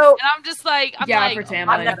Tamlin. So, and I'm just like, I'm going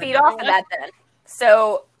to feed off of that then.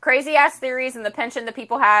 So, crazy ass theories and the penchant that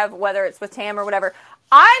people have, whether it's with Tam or whatever.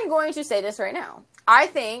 I'm going to say this right now. I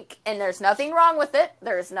think, and there's nothing wrong with it.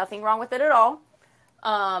 There's nothing wrong with it at all.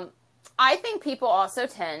 I think people also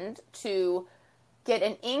tend to get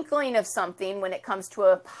an inkling of something when it comes to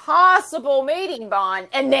a possible mating bond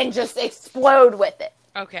and then just explode with it.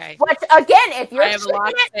 Okay. Which, again, if you're... I have a lot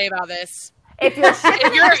to say about this. If you're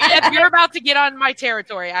if you're about to get on my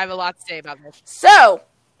territory, I have a lot to say about this. So,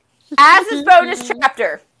 as this bonus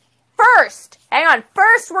chapter, first,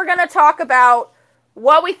 we're going to talk about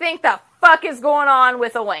what we think the fuck is going on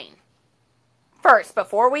with Elaine. First,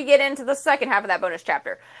 before we get into the second half of that bonus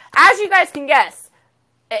chapter. As you guys can guess,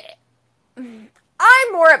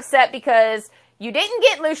 I'm more upset because you didn't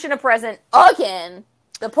get Lucian a present again.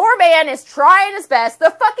 The poor man is trying his best.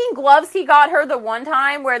 The fucking gloves he got her the one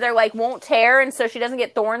time where they're like won't tear and so she doesn't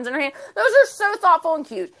get thorns in her hand. Those are so thoughtful and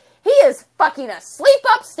cute. He is fucking asleep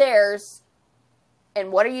upstairs.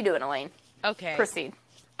 And what are you doing, Elaine? Okay. Proceed.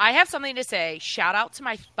 I have something to say. Shout out to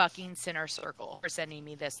my fucking Center Circle for sending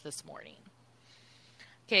me this morning.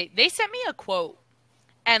 Okay, they sent me a quote.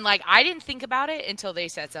 And like I didn't think about it until they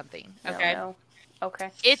said something. Okay. No.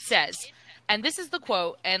 Okay. It says, and this is the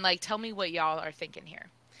quote, and like tell me what y'all are thinking here.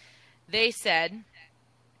 They said,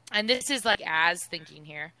 and this is like as thinking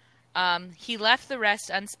here. He left the rest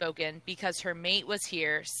unspoken because her mate was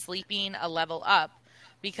here sleeping a level up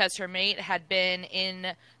because her mate had been in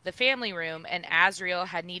the family room and Azriel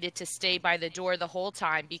had needed to stay by the door the whole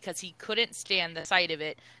time because he couldn't stand the sight of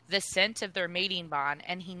it, the scent of their mating bond,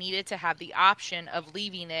 and he needed to have the option of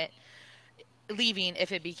leaving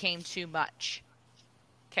if it became too much.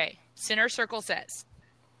 Okay, Center Circle says,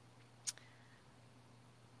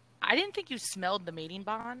 I didn't think you smelled the mating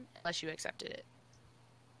bond unless you accepted it.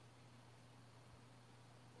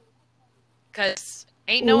 Because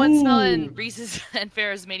ain't no one smelling Reese's and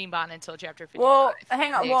Farrah's mating bond until chapter 55. Well,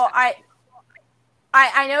 hang on. Well, I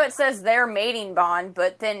know it says their mating bond,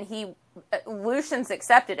 but then Lucian's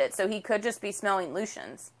accepted it, so he could just be smelling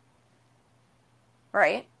Lucian's.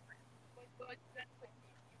 Right?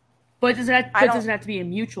 But does it have to be a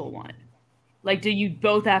mutual one? Like, do you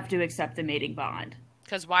both have to accept the mating bond?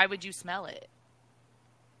 Because why would you smell it?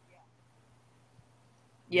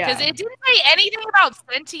 Yeah. Because it didn't say anything about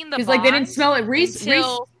scenting the bond. Because, like, they didn't smell it.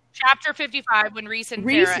 Until chapter 55 when Reese and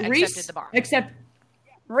Farrah accepted the bond.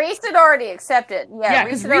 Reese had already accepted. Yeah,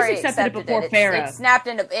 because Reese accepted it before Farrah. It snapped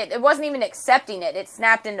into it. It wasn't even accepting it. It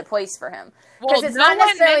snapped into place for him. Well, it's no not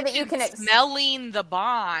necessarily one that you can smelling the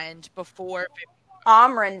bond before.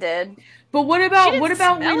 Amryn did. But what about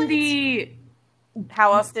when the?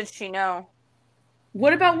 How else did she know?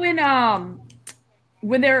 What about when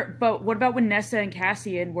what about when Nessa and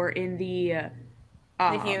Cassian were in the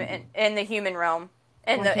human realm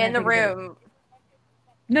in the room?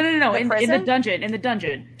 No. In the dungeon.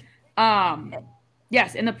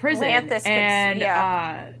 Yes, in the prison. Lanthus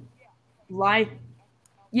and life.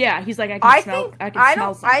 Yeah, he's like, I can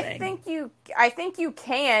smell something. I think you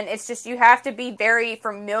can. It's just you have to be very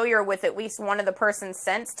familiar with at least one of the person's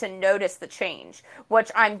scents to notice the change. Which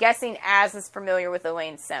I'm guessing Az is familiar with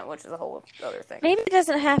Elaine's scent, which is a whole other thing. Maybe it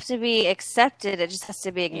doesn't have to be accepted; it just has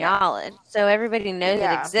to be acknowledged, so everybody knows it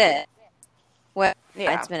exists.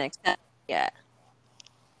 It's been accepted yet.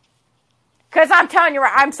 Because I'm telling you,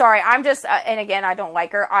 I'm sorry. I'm just, and again, I don't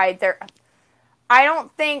like her. I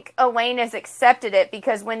don't think Elaine has accepted it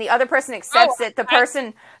because when the other person accepts it, the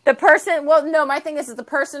person, well, no, my thing is the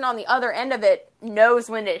person on the other end of it knows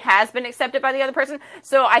when it has been accepted by the other person.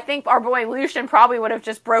 So I think our boy Lucian probably would have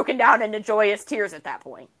just broken down into joyous tears at that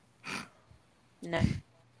point. No.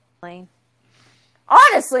 Elaine.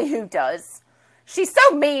 Honestly, who does? She's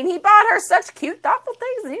so mean. He bought her such cute, thoughtful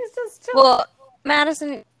things, and he's just chilling. Well,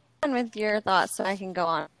 Madison, with your thoughts so I can go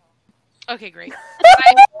on. Okay, great.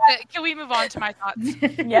 Can we move on to my thoughts?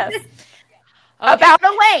 Yes. Okay. About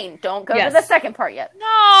Elaine. Don't go to the second part yet. No,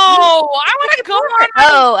 I want to go on.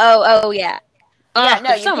 Oh, yeah. Yeah,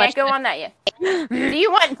 no, you can't go on that yet. Do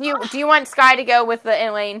you want Skye to go with the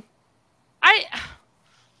Elaine? I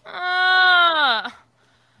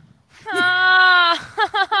have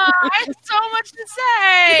so much to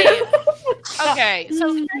say. Okay,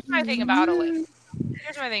 so here's my thing about Elaine.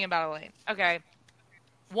 Okay.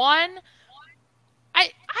 One,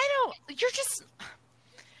 you're just,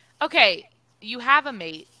 okay, you have a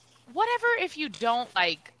mate. Whatever if you don't,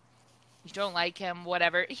 like, you don't like him,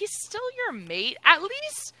 whatever. He's still your mate. At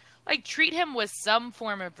least, like, treat him with some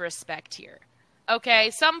form of respect here.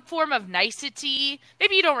 Okay, some form of nicety.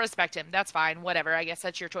 Maybe you don't respect him. That's fine. Whatever. I guess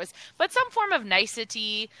that's your choice. But some form of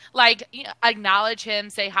nicety, like, you know, acknowledge him,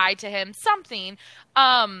 say hi to him, something.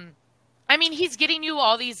 I mean, he's getting you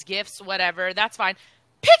all these gifts, whatever. That's fine.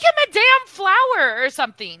 Pick him a damn flower or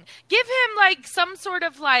something. Give him, like, some sort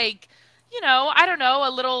of, like, you know, I don't know,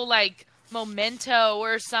 a little, like, memento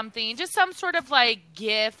or something. Just some sort of, like,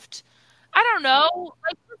 gift. I don't know.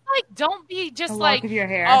 Like, don't be just like, of your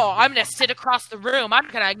hair. Oh, I'm going to sit across the room. I'm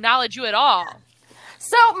going to acknowledge you at all.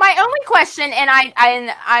 So my only question, and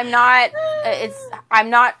I'm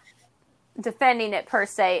not defending it per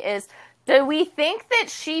se, is do we think that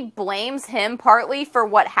she blames him partly for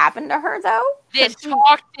what happened to her, though? Then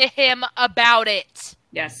talk to him about it.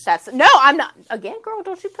 Yes. No, I'm not. Again, girl,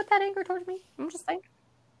 don't you put that anger towards me.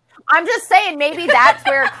 I'm just saying maybe that's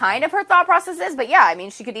where kind of her thought process is. But yeah, I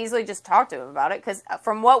mean, she could easily just talk to him about it. Because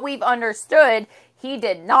from what we've understood, he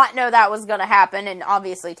did not know that was going to happen. And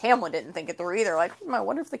obviously Tamlin didn't think it through either. Like, I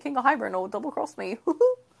wonder if the King of Hybern will double cross me.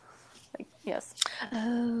 Like, yes.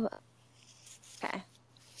 Oh, okay.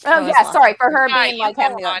 Oh, yeah, sorry for her being like,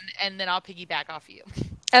 having on, and then I'll piggyback off you.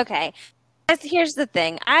 Okay. Here's the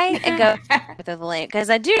thing. I go with Elaine because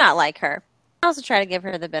I do not like her. I also try to give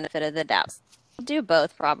her the benefit of the doubt. I'll do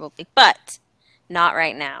both probably, but not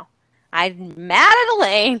right now. I'm mad at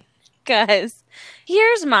Elaine because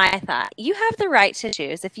here's my thought. You have the right to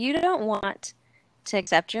choose. If you don't want to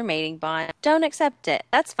accept your mating bond, don't accept it.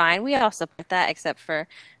 That's fine. We all support that except for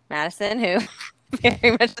Madison, who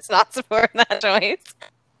very much does not support that choice.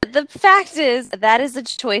 But the fact is, that is a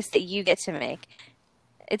choice that you get to make.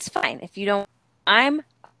 It's fine. If you don't, I'm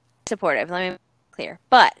supportive. Let me be clear.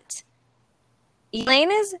 But Elaine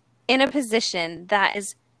is in a position that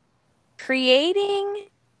is creating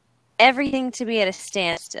everything to be at a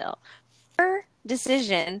standstill. Her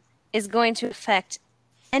decision is going to affect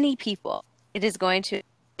any people. It is going to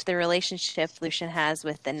affect the relationship Lucian has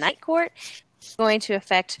with the Night Court. It's going to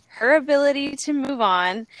affect her ability to move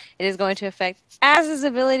on. It is going to affect Az's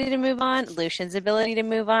ability to move on, Lucian's ability to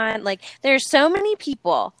move on. Like, there's so many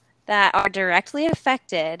people that are directly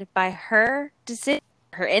affected by her decision,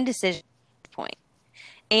 her indecision point.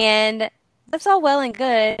 And that's all well and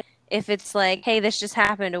good if it's like, hey, this just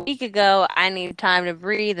happened a week ago. I need time to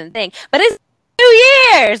breathe and think. But it's 2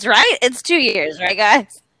 years, right? It's 2 years, right,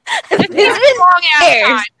 guys? It's been long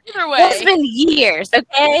years. Either way. It's been years,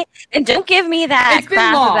 okay? And don't give me that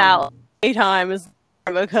crap about time is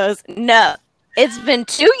because no. It's been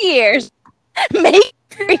 2 years. Make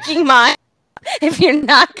freaking mind. If you're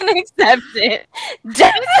not going to accept it,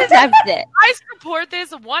 don't accept it. I support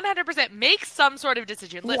this 100%. Make some sort of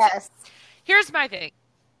decision. Listen, Yes. Here's my thing.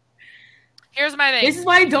 This is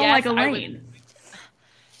why I don't like Elaine.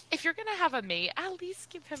 If you're going to have a mate, at least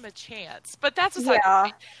give him a chance. But that's aside the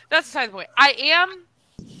point. That's aside the point.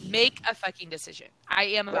 Make a fucking decision. I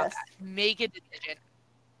am about that. Make a decision.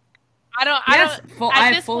 At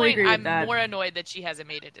this point, I'm more annoyed that she hasn't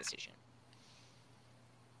made a decision.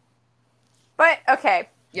 But, okay.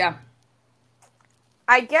 Yeah.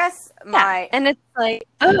 I guess my... And it's like,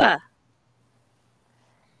 ugh.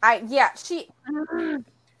 Make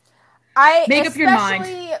up your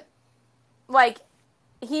mind. Like,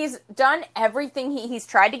 he's done everything. He's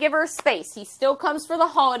tried to give her space. He still comes for the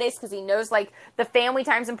holidays because he knows, like, the family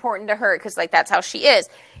time's important to her because, like, that's how she is.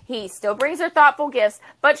 He still brings her thoughtful gifts,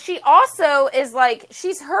 but she also is, like,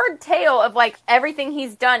 she's heard tale of, like, everything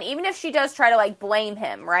he's done, even if she does try to, like, blame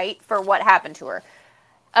him, right, for what happened to her.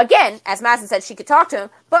 Again, as Madison said, she could talk to him,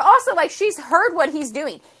 but also, like, she's heard what he's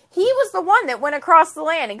doing. He was the one that went across the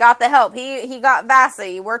land and got the help. He got Vasa.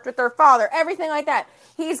 He worked with her father, everything like that.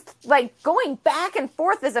 He's, like, going back and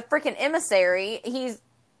forth as a freaking emissary. He's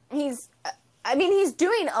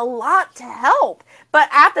doing a lot to help. But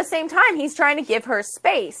at the same time, he's trying to give her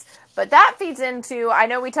space. But that feeds into, I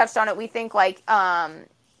know we touched on it, we think, like,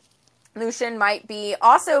 Lucian might be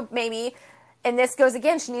also maybe, and this goes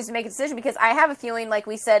again, she needs to make a decision, because I have a feeling, like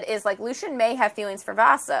we said, is, like, Lucian may have feelings for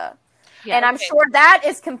Vasa. Yeah, and I'm sure that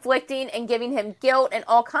is conflicting and giving him guilt and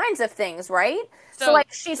all kinds of things, right? So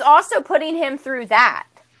like, she's also putting him through that.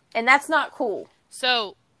 And that's not cool.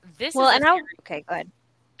 So, this well, is and I'll, okay, go ahead.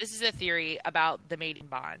 This is a theory about the mating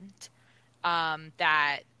bond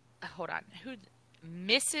that, hold on,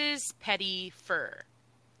 Mrs. Petty Fur.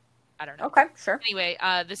 I don't know. Okay, sure. Anyway,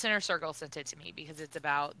 the Center Circle sent it to me because it's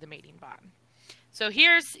about the mating bond. So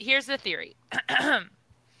here's the theory.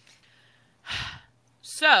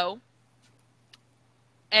 So,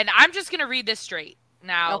 and I'm just going to read this straight.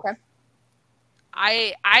 Now,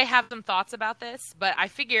 I have some thoughts about this, but I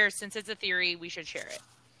figure since it's a theory, we should share it.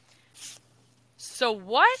 So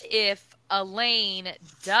what if Elaine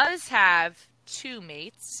does have 2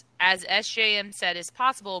 mates, as SJM said is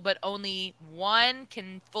possible, but only one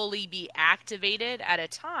can fully be activated at a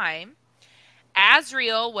time?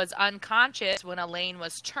 Asriel was unconscious when Elaine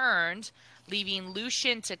was turned, leaving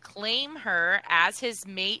Lucian to claim her as his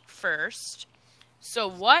mate first. So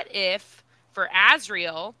what if, for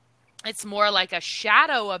Asriel, it's more like a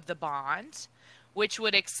shadow of the bond, which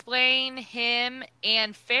would explain him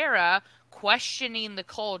and Farah questioning the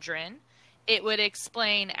cauldron. It would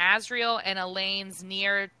explain Asriel and Elaine's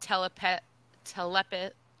near telepathic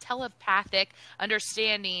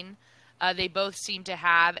understanding they both seem to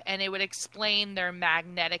have, and it would explain their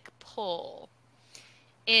magnetic pull.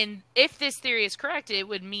 And if this theory is correct, it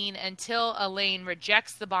would mean until Elaine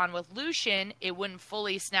rejects the bond with Lucian, it wouldn't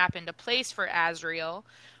fully snap into place for Asriel,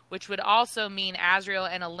 which would also mean Asriel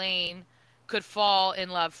and Elaine could fall in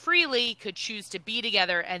love freely, could choose to be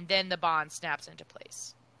together, and then the bond snaps into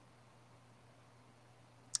place.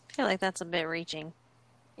 I feel like that's a bit reaching.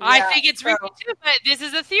 Yeah, I think it's reaching too, but this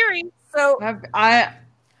is a theory. So I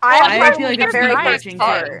feel like it's very reaching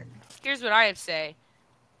too. Here's what I have to say.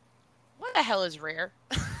 What the hell is rare?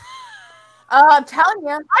 I'm telling you.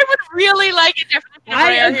 I would really like a definition of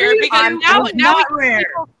rare here, because now we rare.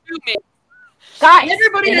 Guys,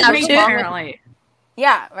 everybody does mates apparently.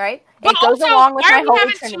 Yeah, right? But it goes also, along with why my are we whole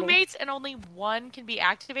having Trinity. 2 mates and only one can be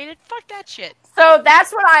activated? Fuck that shit. So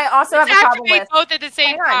that's what I also have a problem activate with. both at the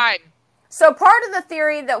same time. So part of the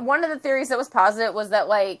theory, that one of the theories that was posited was that,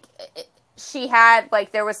 like, she had,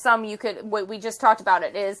 like, there was some what we just talked about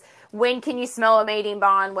it, is when can you smell a mating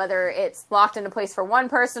bond, whether it's locked into place for one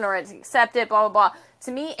person or it's accepted, blah, blah, blah.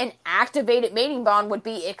 To me, an activated mating bond would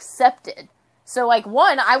be accepted. So, like,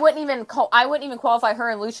 one, I wouldn't even qualify her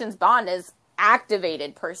and Lucian's bond as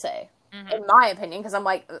activated, per se, in my opinion, because I'm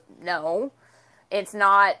like, no, it's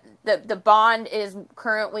not. The bond is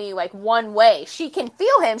currently, like, one way. She can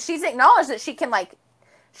feel him. She's acknowledged that she can, like,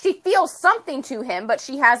 she feels something to him, but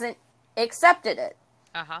she hasn't accepted it.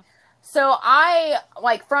 So I,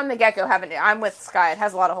 like, from the get-go, I'm with Skye. It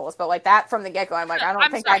has a lot of holes, but, like, that from the get-go, I'm like, I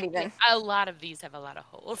think I'd even... A lot of these have a lot of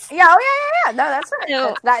holes. Yeah, yeah. No, that's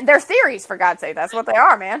right. They're theories, for God's sake. That's what they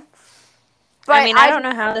are, man. But I mean, I don't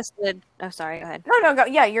know how this would... Oh, sorry, go ahead. No, go.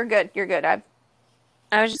 Yeah, you're good. You're good. I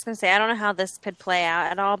was just going to say, I don't know how this could play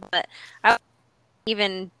out at all, but I would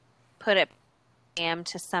even put it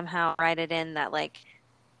to somehow write it in that, like,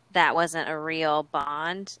 that wasn't a real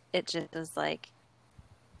bond. It just was, like...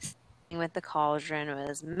 with the cauldron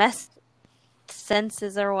was messed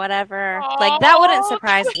senses or whatever. Like, that wouldn't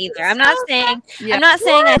surprise me either. I'm not saying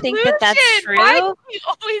I think that that's true. Why do we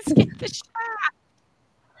always get the shot?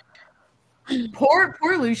 Poor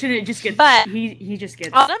Lucian, it just gets he just gets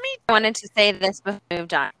I wanted to say this before we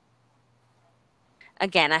moved on.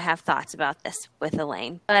 Again, I have thoughts about this with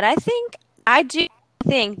Elaine. But I do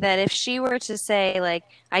think that if she were to say, like,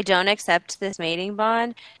 I don't accept this mating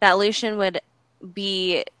bond, that Lucian would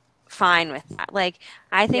be fine with that. Like,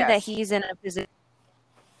 I think that he's in a position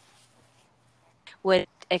would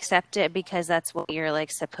accept it because that's what you're,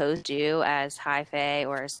 like, supposed to do as High Fae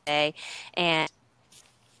or as Fae.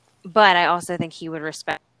 But I also think he would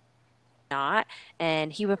respect not,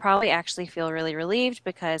 and he would probably actually feel really relieved,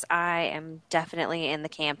 because I am definitely in the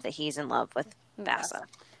camp that he's in love with Vasa.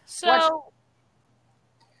 So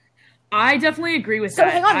I definitely agree with that.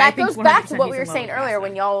 So hang on, that goes back to what we were saying earlier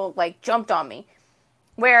when y'all, like, jumped on me.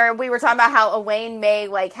 Where we were talking about how Elaine may,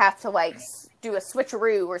 like, have to, like, do a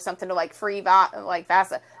switcheroo or something to, like, free,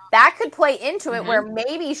 Vasa. That could play into it, where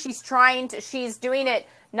maybe she's doing it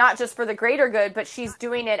not just for the greater good, but she's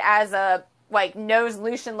doing it as a, like, knows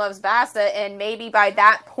Lucian loves Vasa, and maybe by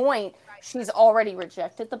that point, she's already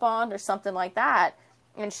rejected the bond or something like that.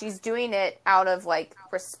 And she's doing it out of, like,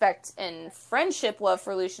 respect and friendship love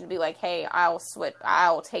for Lucian to be like, hey,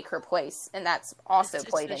 I'll take her place. And that's also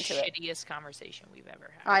played into it. It's the shittiest conversation we've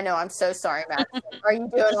ever had. I know, I'm so sorry, Madison. Are you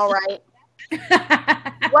doing all right?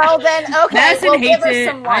 Well, then, okay, Madison we'll give her hates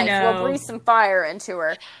some it. life. I know. We'll breathe some fire into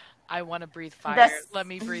her. I want to breathe fire. Let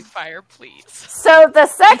me breathe fire, please. So the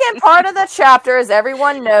second part of the chapter, as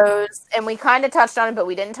everyone knows, and we kind of touched on it, but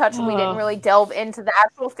we didn't really delve into the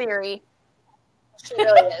actual theory. She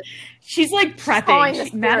really is. She's, like,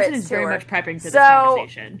 prepping. Madison is very much prepping for this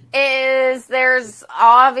conversation. There's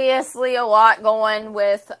obviously a lot going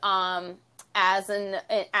with as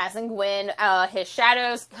in Gwen. His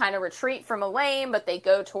shadows kind of retreat from Elaine, but they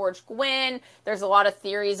go towards Gwen. There's a lot of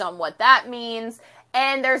theories on what that means.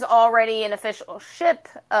 And there's already an official ship,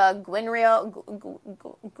 Gwynrail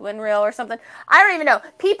or something. I don't even know.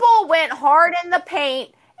 People went hard in the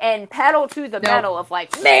paint and pedal to the metal of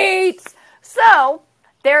like, mates! So,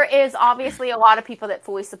 there is obviously a lot of people that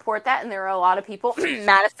fully support that, and there are a lot of people,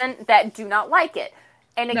 Madison, that do not like it.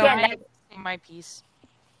 And again, my piece.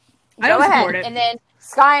 Go ahead. And then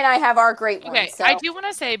Skye and I have our great one. Okay, so. I do want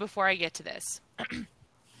to say before I get to this,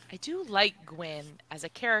 I do like Gwyn as a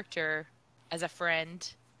character, as a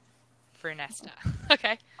friend for Nesta.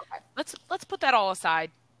 Okay. Let's put that all aside.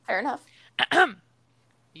 Fair enough.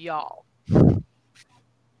 Y'all.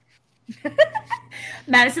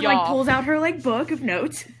 Madison pulls out her book of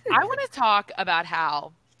notes. I want to talk about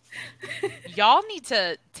how y'all need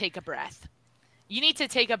to take a breath. You need to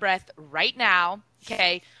take a breath right now.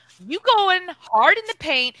 Okay. You going hard in the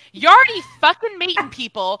paint. You're already fucking mating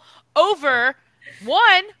people over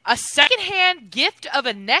a secondhand gift of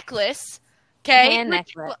a necklace. Okay.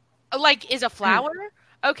 Necklace. Is a flower.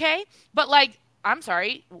 Okay. But I'm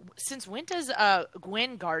sorry. Since when does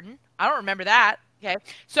Gwyn garden? I don't remember that. Okay.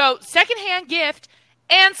 So secondhand gift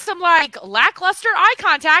and some lackluster eye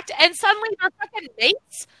contact, and suddenly they're fucking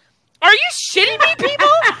mates. Are you shitting me, people?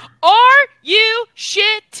 Are you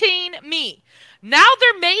shitting me? Now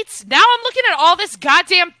they're mates. Now I'm looking at all this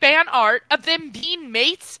goddamn fan art of them being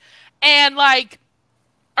mates, and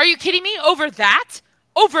are you kidding me? Over that?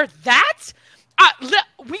 Over that?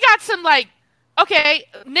 We got some okay,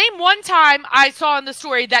 name one time I saw in the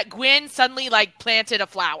story that Gwyn suddenly planted a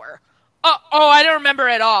flower. Oh, I don't remember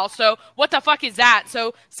at all. So what the fuck is that?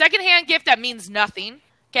 So secondhand gift that means nothing.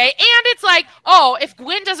 Okay, and it's if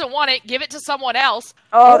Gwyn doesn't want it, give it to someone else.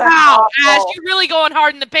 Oh, wow, Ash, you're really going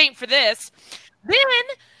hard in the paint for this. Then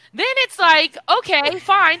it's okay,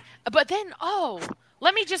 fine. But then,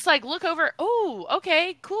 let me just look over. Oh,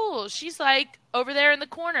 okay, cool. She's over there in the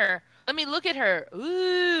corner. Let me look at her.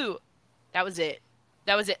 Ooh, that was it.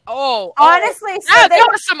 That was it. Oh, honestly, there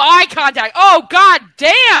was some eye contact. Oh, god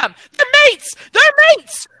damn, they're mates. They're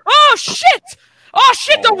mates. Oh shit. Oh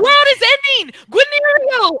shit, the world is ending!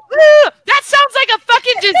 Gwynerial! That sounds like a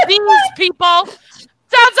fucking disease, people!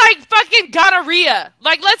 Sounds like fucking gonorrhea.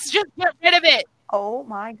 Let's just get rid of it. Oh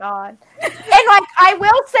my god. And I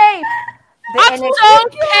will say... I'm so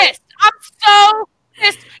pissed! I'm so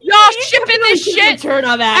pissed! Y'all shipping this shit! Turn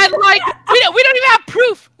on that. And we don't even have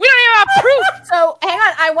proof! We don't even have proof! So, hang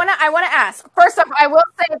on, I wanna ask. First off, I will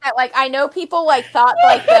say that, I know people, thought,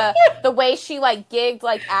 the way she,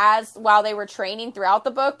 gigged, as while they were training throughout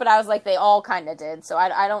the book, but I was they all kind of did. So,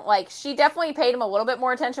 I don't, she definitely paid him a little bit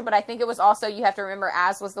more attention, but I think it was also, you have to remember,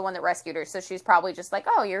 Az was the one that rescued her, so she's probably just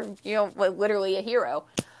oh, you're, literally a hero.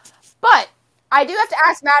 But, I do have to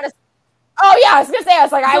ask Madison. Oh, yeah, I was gonna say,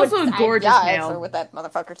 I was also a gorgeous male. With that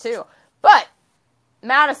motherfucker, too. But,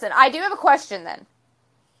 Madison, I do have a question, then.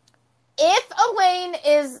 If Elaine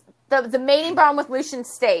is the mating bond with Lucian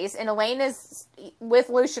stays, and Elaine is with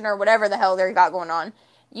Lucian or whatever the hell they got going on,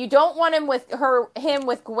 you don't want him with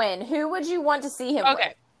Gwyn. Who would you want to see him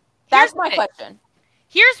with? That's my question.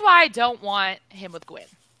 Here's why I don't want him with Gwyn.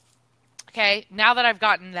 Okay, now that I've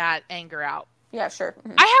gotten that anger out. Yeah, sure.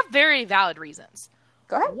 Mm-hmm. I have very valid reasons.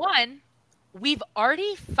 Go ahead. One, we've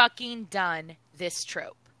already fucking done this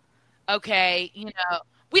trope. Okay,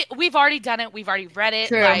 we've already done it. We've already read it.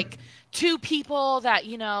 True. Two people that,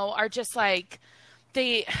 are just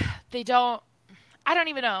they don't, I don't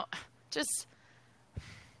even know, just,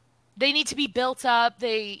 they need to be built up.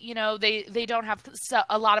 They, they don't have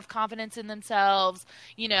a lot of confidence in themselves.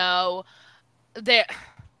 They're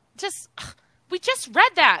just, we just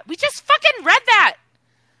read that. We just fucking read that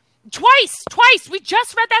twice. We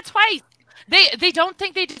just read that twice. They don't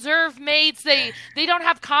think they deserve mates. They don't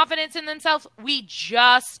have confidence in themselves. We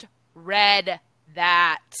just read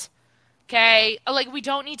that. Okay? We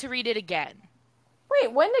don't need to read it again.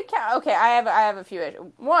 Wait, when did Cass... Okay, I have a few issues.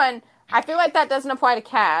 One, I feel like that doesn't apply to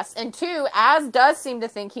Cass. And two, Az does seem to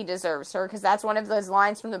think he deserves her, because that's one of those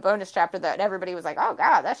lines from the bonus chapter that everybody was oh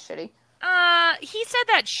god, that's shitty. He said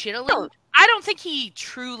that shittily. I don't think he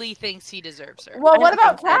truly thinks he deserves her. Well, what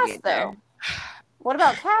about Cass, though? What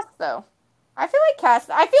about Cass, though? I feel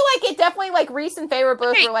like it definitely, Reese and Faye were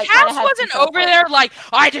both Cass wasn't over there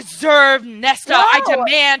I deserve Nesta, no, I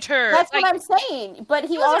demand her. That's what I'm saying. But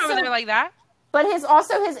he wasn't also over there like that. But his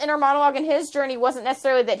inner monologue and his journey wasn't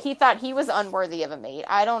necessarily that he thought he was unworthy of a mate.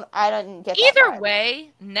 I didn't get that. Either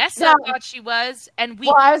way, Nessa thought she was, and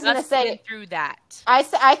I was just been through that. I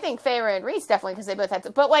think Feyre and Reese definitely, because they both had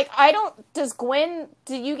to. But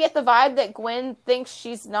do you get the vibe that Gwen thinks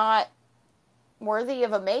she's not worthy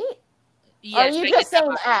of a mate? Yes, or are you just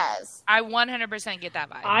saying Az? I 100% get that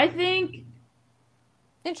vibe. I think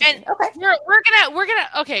Interesting. And okay. we're gonna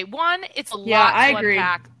okay. One, it's a lot to agree.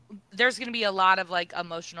 unpack. There's gonna be a lot of like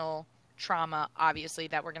emotional trauma, obviously,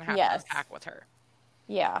 that we're gonna have to unpack with her.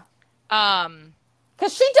 Yeah.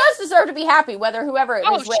 Because she does deserve to be happy, whether whoever it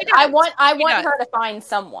is with. I want her to find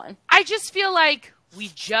someone. I just feel like we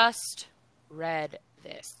just read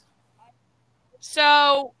this.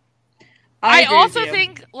 So I also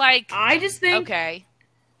think I just think okay,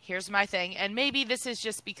 here's my thing, and maybe this is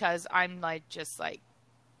just because I'm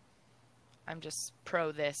just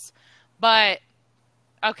pro this, but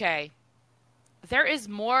okay, there is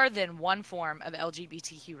more than one form of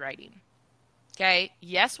LGBTQ writing. Okay,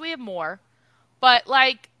 yes, we have more, but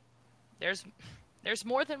there's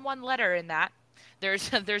more than one letter in that.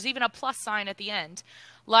 There's even a plus sign at the end.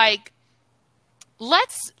 Let's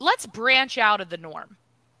branch out of the norm.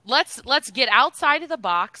 Let's get outside of the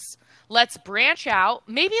box. Let's branch out.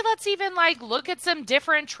 Maybe let's even look at some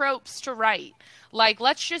different tropes to write.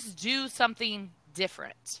 Let's just do something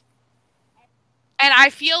different. And I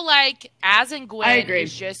feel like Az and Gwen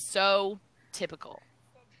is just so typical.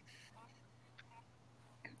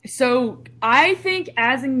 So I think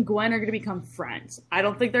Az and Gwen are going to become friends. I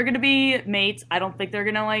don't think they're going to be mates. I don't think they're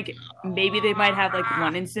going to maybe they might have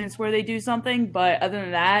one instance where they do something, but other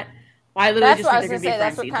than that, I literally just think they're going to be friends.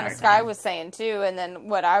 That's what kind of Skye was saying too. And then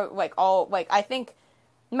what I I think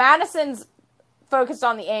Madison's focused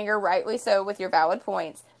on the anger, rightly so, with your valid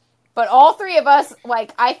points. But all three of us,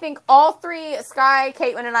 I think all three, Skye,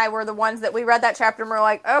 Caitlin, and I were the ones that we read that chapter and we're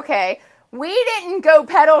like, okay, we didn't go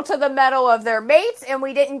pedal to the metal of their mates, and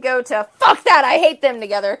we didn't go to, fuck that, I hate them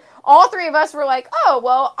together. All three of us were like, oh,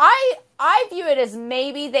 well, I view it as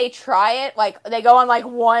maybe they try it, they go on,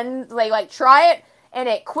 one, they, try it, and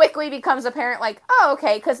it quickly becomes apparent, oh,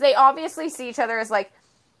 okay, because they obviously see each other as,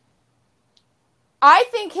 I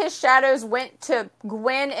think his shadows went to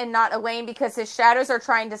Gwen and not Elaine because his shadows are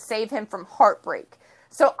trying to save him from heartbreak.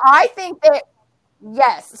 So I think that,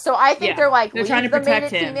 yes. So I think they're they're trying to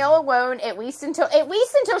protect him. Female alone at least until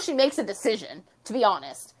she makes a decision, to be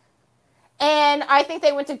honest. And I think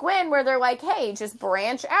they went to Gwen where they're like, hey, just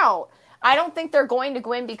branch out. I don't think they're going to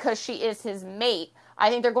Gwen because she is his mate. I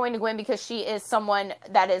think they're going to Gwen because she is someone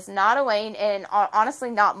that is not Elaine, and honestly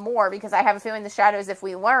not Moore, because I have a feeling the shadows, if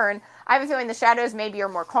we learn, I have a feeling the shadows maybe are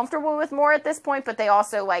more comfortable with Moore at this point, but they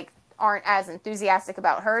also aren't as enthusiastic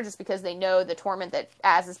about her just because they know the torment that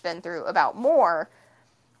Az has been through about Moore.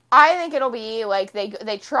 I think it'll be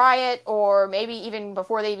they try it, or maybe even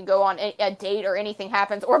before they even go on a date or anything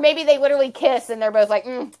happens, or maybe they literally kiss and they're both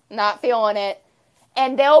not feeling it.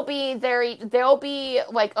 And they'll be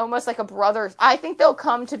almost like a brother. I think they'll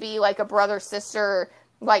come to be like a brother-sister,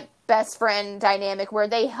 best friend dynamic where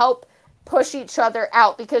they help push each other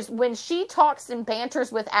out. Because when she talks and banters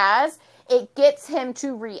with Az, it gets him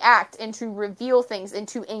to react and to reveal things and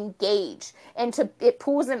to engage. And it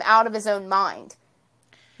pulls him out of his own mind.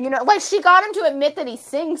 She got him to admit that he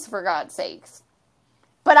sings, for God's sakes.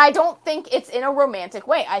 But I don't think it's in a romantic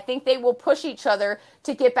way. I think they will push each other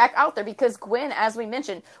to get back out there because Gwen, as we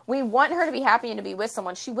mentioned, we want her to be happy and to be with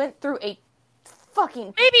someone. She went through a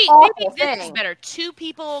fucking awful thing. This is better. Two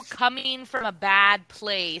people coming from a bad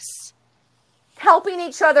place. Helping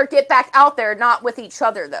each other get back out there, not with each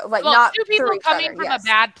other, though. Not two people coming from a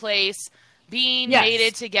bad place, being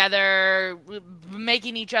mated together,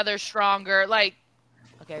 making each other stronger.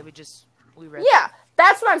 Okay, we read that.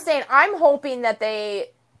 That's what I'm saying. I'm hoping that they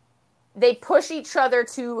push each other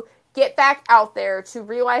to get back out there, to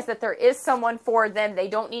realize that there is someone for them. They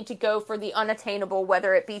don't need to go for the unattainable,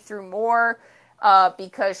 whether it be through Moore,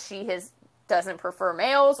 because she doesn't prefer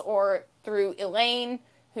males, or through Elaine,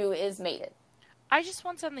 who is mated. I just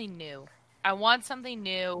want something new. I want something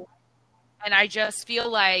new, and I just feel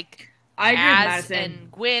like Az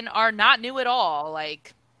and Gwen are not new at all.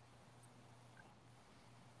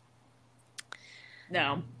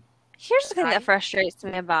 No. Here's the thing that frustrates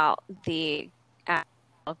me about the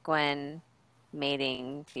Gwen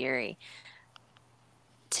mating theory.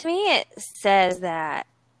 To me, it says that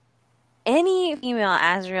any female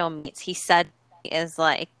Azrael meets, he said is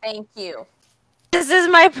thank you. This is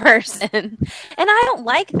my person. And I don't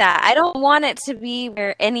like that. I don't want it to be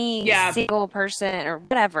where any single person or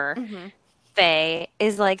whatever, Faye,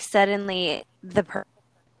 is suddenly the person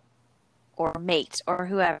or mate or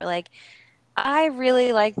whoever. I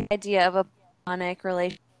really like the idea of a platonic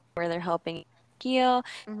relationship where they're helping heal.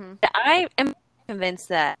 Mm-hmm. I am convinced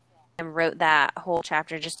that I wrote that whole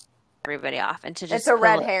chapter just to everybody off and to just it's a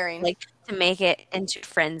red herring, to make it into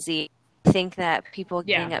frenzy. I think that people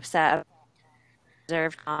getting upset about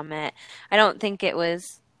deserved comment. I don't think it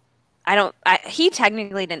was he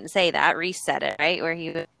technically didn't say that. Reese said it, right? Where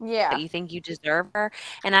he, Yeah. you think you deserve her.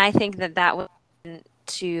 And I think that was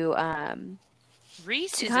to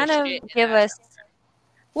Reese to is kind a of shit in give that us,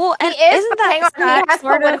 well, He and is, isn't but that hang on, sad, he has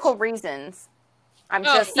sort of? political reasons. I'm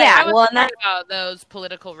Oh, just saying. yeah, I was well, and talking about those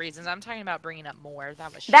political reasons. I'm talking about bringing up more.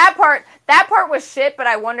 That was shit. That part was shit, but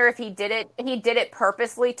I wonder if he did it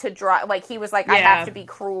purposely to draw, like, he was like, I Yeah. have to be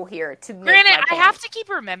cruel here to make Granted, my I point. have to keep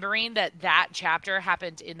remembering that chapter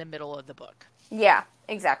happened in the middle of the book. Yeah,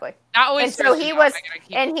 exactly. That always And so throws me he off. was, I gotta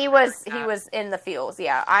keep and he remembering was that. in the fields.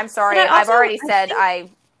 Yeah, I'm sorry. But I've already I said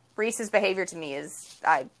think- Reese's behavior to me is,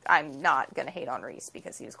 I'm not gonna hate on Reese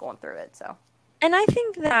because he was going through it. So, And I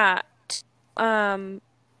think that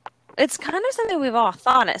it's kind of something we've all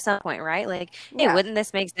thought at some point, right? Like, hey, Yeah. wouldn't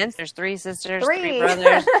this make sense? There's 3 sisters, Three. 3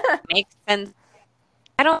 brothers. Makes sense.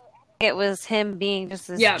 I don't think it was him being just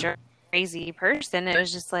this crazy person. It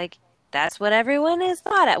was just like, that's what everyone has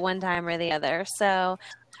thought at one time or the other. So,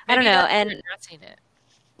 I don't Maybe know. that's And addressing it.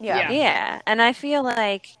 yeah. yeah. And I feel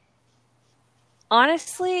like,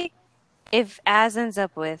 honestly, if Az ends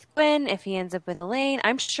up with Gwen, if he ends up with Elaine,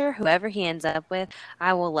 I'm sure whoever he ends up with,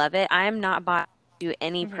 I will love it. I am not bought to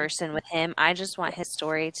any person with him. I just want his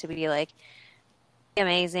story to be like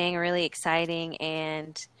amazing, really exciting,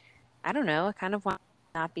 and I don't know, I kind of want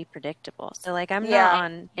it to not be predictable. So like I'm not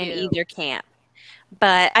on in either camp.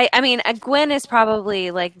 But I mean, Gwen is probably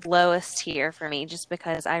like lowest tier for me, just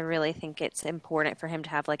because I really think it's important for him to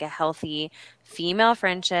have like a healthy female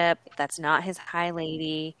friendship that's not his high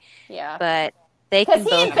lady. Yeah. But they can Because he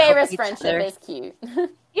both and help Feyre's each friendship other. is cute.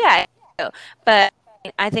 Yeah, but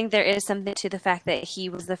I think there is something to the fact that he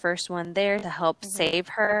was the first one there to help save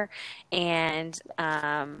her, and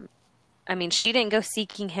I mean, she didn't go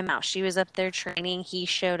seeking him out. She was up there training. He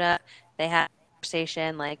showed up. They had a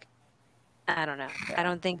conversation. Like, I don't know. I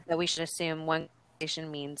don't think that we should assume one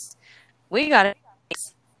conversation means we got it.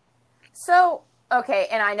 So, okay,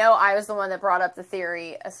 and I know I was the one that brought up the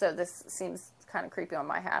theory, so this seems kind of creepy on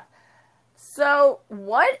my half. So,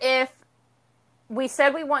 what if we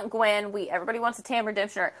said we want Gwen, everybody wants a Tam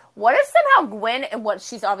redemption arc. What if somehow Gwen, and what,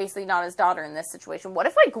 she's obviously not his daughter in this situation, what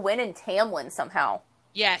if like Gwen and Tamlin somehow?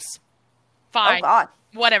 Yes. Fine. Oh God.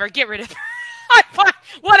 Whatever. Get rid of her. Fine.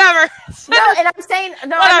 Whatever. No, and I'm saying,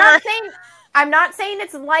 no, I'm not saying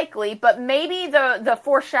it's likely, but maybe the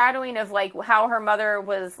foreshadowing of like how her mother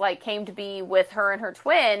was like came to be with her and her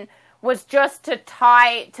twin was just to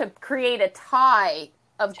create a tie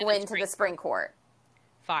of Gwen to the Spring Court.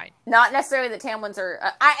 Fine. Not necessarily that Tamlins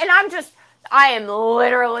are. I am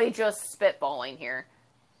literally just spitballing here,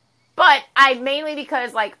 but mainly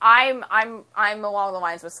because like I'm along the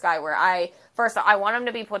lines with Skye where I want him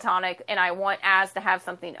to be platonic and I want Az to have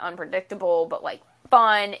something unpredictable but like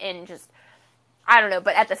fun and just. I don't know,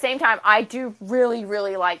 but at the same time, I do really,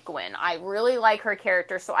 really like Gwen. I really like her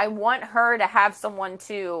character, so I want her to have someone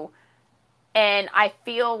too. And I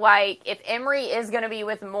feel like if Emery is going to be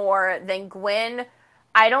with more than Gwen,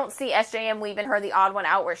 I don't see SJM leaving her the odd one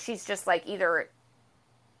out where she's just like either...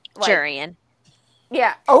 Like, Jurian.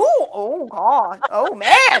 Yeah. Oh, God. Oh,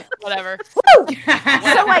 man. Whatever. So,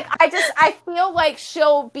 like, I feel like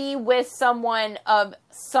she'll be with someone of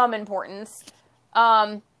some importance.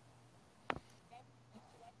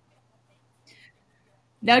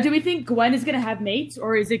 Now, do we think Gwen is going to have mates,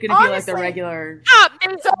 or is it going to be like the regular...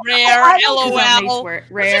 Mates rare, LOL.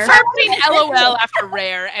 Rare. Start putting LOL after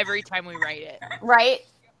rare every time we write it. Right?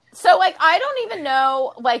 So, like, I don't even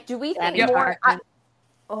know, like, do we think more...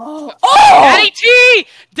 Daddy T!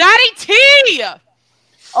 Daddy T!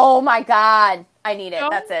 Oh, my God. I need it.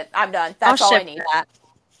 That's it. I'm done. That's all I need. That.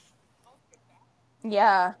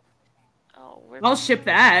 Yeah. I'll ship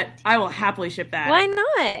that. I will happily ship that. Why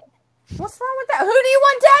not? What's wrong with that? Who do you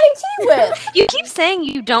want Daddy T with? You keep saying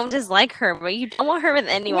you don't dislike her, but you don't want her with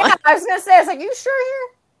anyone. Yeah, I was going to say, I was like, you sure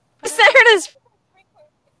here? Sarah is...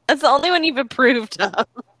 That's the only one you've approved of.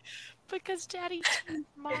 Because Daddy T is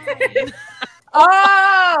mine.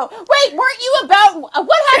 Oh! Wait, weren't you about...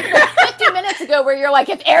 What happened 50 minutes ago where you're like,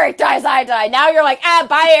 if Eric dies, I die. Now you're like,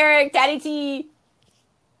 bye, Eric. Daddy T.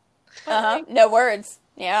 Uh-huh. No words.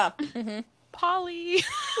 Yeah. Mm-hmm. Polly.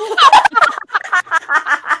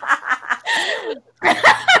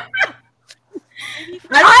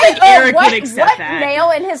 I don't think Eric would accept that. What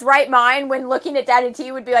male in his right mind when looking at Daddy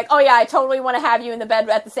T would be like, oh yeah, I totally want to have you in the bed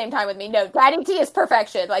at the same time with me. No, Daddy T is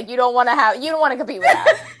perfection. Like, you don't want to compete with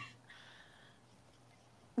that.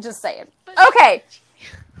 Just saying. Okay.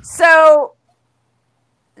 So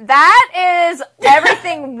that is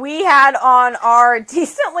everything we had on our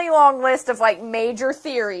decently long list of like major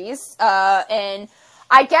theories. And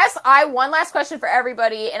I guess one last question for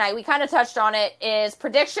everybody, and we kind of touched on it, is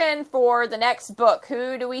prediction for the next book.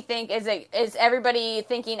 Who do we think is everybody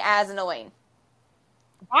thinking Az and Elaine?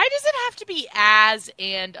 Why does it have to be Az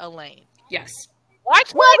and Elaine? Yes. Why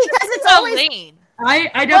can't because it's always Elaine? I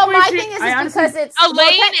definitely my thing is because it's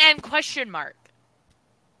Elaine and question mark.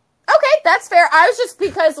 Okay, that's fair. I was just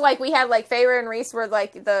because we had Feyre and Rhys were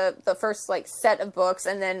the first set of books,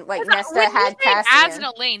 and then Nesta had Cassian. Az and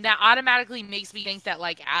Elaine, that automatically makes me think that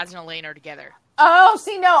Az and Elaine are together. Oh,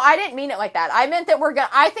 see, no, I didn't mean it like that. I meant that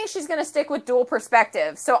I think she's gonna stick with dual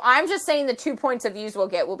perspective. So I'm just saying the 2 points of views we'll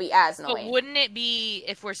get will be Az and Elaine. But wouldn't it be,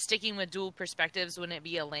 if we're sticking with dual perspectives, wouldn't it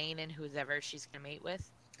be Elaine and whoever she's gonna mate with?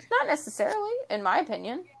 Not necessarily, in my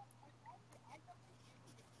opinion.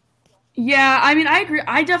 Yeah, I mean, I agree.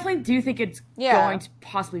 I definitely do think it's going to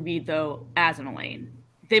possibly be, though, Az and Elaine.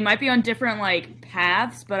 They might be on different,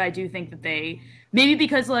 paths, but I do think that they... Maybe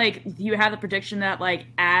because, you have the prediction that,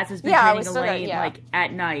 Az has been training Elaine,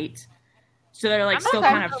 at night. So they're, still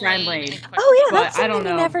kind of friendly. Oh, yeah, that's I don't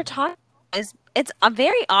something we never talked about. It's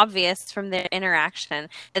very obvious from their interaction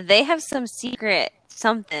that they have some secret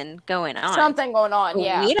something going on. Something going on,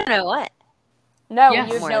 yeah. We don't know what. No, you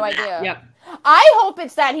have no idea. Yep. I hope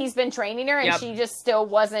it's that he's been training her and she just still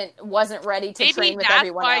wasn't ready to train with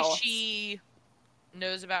everyone else. Maybe that's why she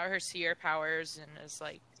knows about her seer powers and is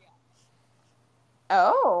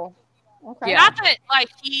Oh. Okay. Yeah. Not that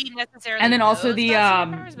he necessarily. And then also the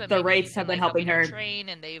powers, the Wraiths have been helping her train,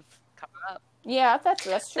 and they've come up. Yeah, that's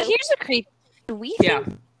true. But here's a creep. Do we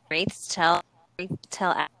think Wraiths tell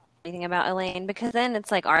anything about Elaine? Because then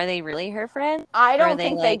it's are they really her friends? I don't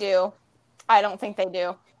think they do. I don't think they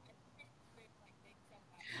do.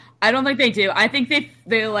 I don't think they do. I think they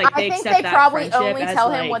I think they probably only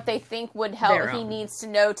tell him what they think would help. He needs to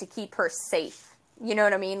know to keep her safe. You know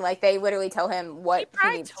what I mean? They literally tell him what he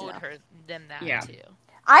needs to know. Them that too.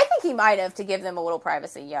 I think he might have to give them a little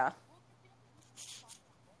privacy. Yeah.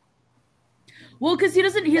 Well, because he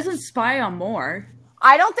doesn't spy on Moore.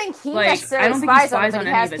 I don't think he necessarily spies on him, but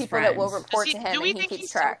he has people friends. that will report to him, and he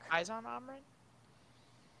keeps track. Spies on Amren?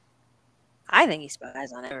 I think he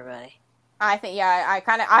spies on everybody. I think, I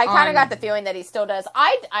kind of got the feeling that he still does.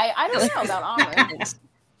 I don't know about Amren.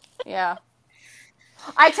 Yeah.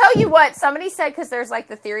 I tell you what, somebody said, because there's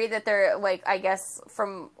the theory that they're I guess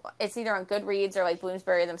it's either on Goodreads or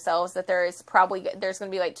Bloomsbury themselves, that there's going to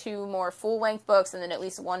be 2 more full-length books and then at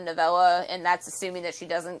least 1 novella, and that's assuming that she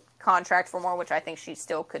doesn't contract for more, which I think she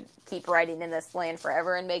still could keep writing in this land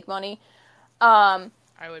forever and make money. I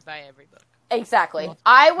would buy every book. Exactly.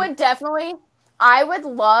 I would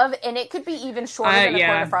love, and it could be even shorter than A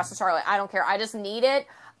Court of Frost and Charlotte. I don't care. I just need it.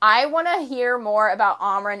 I want to hear more about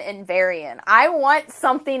Amren and Varian. I want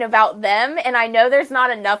something about them, and I know there's not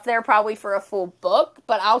enough there probably for a full book,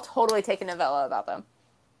 but I'll totally take a novella about them.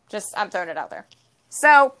 I'm throwing it out there.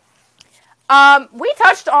 So, we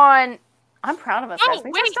touched on... I'm proud of us, guys.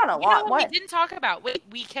 We touched on a lot. What we didn't talk about?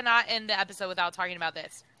 We cannot end the episode without talking about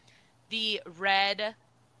this. The red...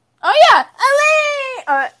 Oh, yeah!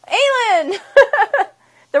 Aelin!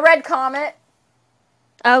 The red comet.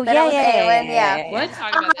 Oh, yeah. Let's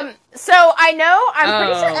talk about that. So, I'm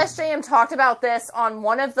pretty sure SJM talked about this on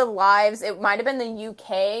one of the lives. It might have been the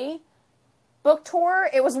UK book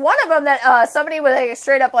tour. It was one of them that somebody was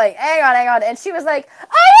straight up hang on. And she was like,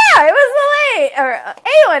 oh, yeah, it was Elaine. Or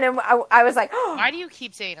Aelin. And I was like, oh. Why do you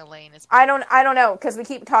keep saying Elaine? I don't know, because we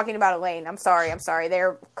keep talking about Elaine. I'm sorry.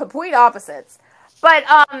 They're complete opposites. But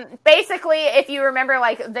basically, if you remember,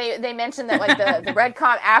 they mentioned that the red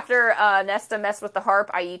comet after Nesta messed with the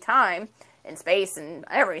harp, i.e., time and space and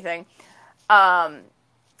everything.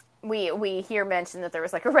 We hear mention that there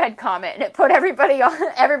was a red comet, and it put everybody on.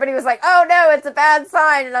 Everybody was like, "Oh no, it's a bad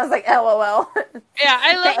sign," and I was like, "LOL." Yeah,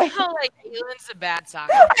 I like how Aelin's a bad sign.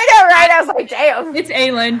 I know, right? I was like, "Damn." It's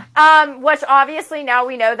Aelin. Which obviously now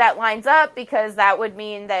we know that lines up, because that would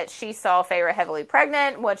mean that she saw Feyre heavily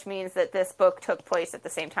pregnant, which means that this book took place at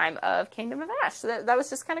the same time of Kingdom of Ash. So that was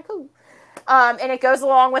just kind of cool. And it goes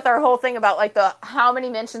along with our whole thing about the how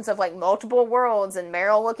many mentions of multiple worlds and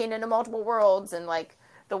Meryl looking into multiple worlds and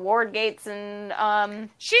the ward gates and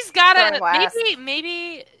she's gotta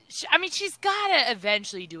maybe she's gotta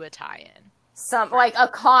eventually do a tie-in, some a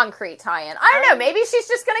concrete tie-in. I don't know, maybe she's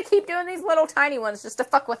just gonna keep doing these little tiny ones just to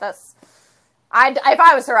fuck with us. If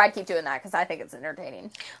I was her, I'd keep doing that because I think it's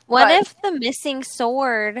entertaining. What if the missing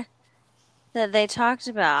sword that they talked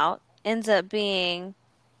about ends up being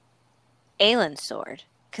Aelin's sword?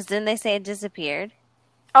 Because then they say it disappeared.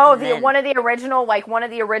 Oh, one of the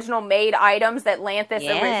original made items that Lanthis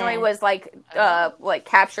originally was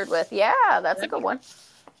captured with. Yeah, that's a good one.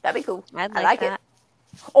 That'd be cool. I like it.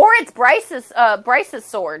 Or it's Bryce's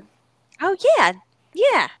sword. Oh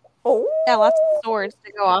yeah. Oh, Yeah, lots of swords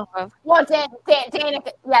to go off of. well, Danica.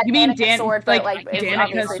 Yeah, You mean Danica's sword, but like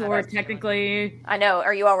Danica's sword? Technically, I know.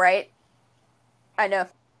 Are you all right? I know.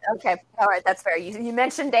 Okay, all right, that's fair. You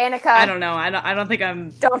mentioned Danica. I don't know. I don't think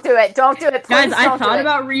I'm. Don't do it. Don't do it, please. Guys, I thought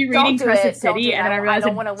about rereading Crescent City, and then I realized I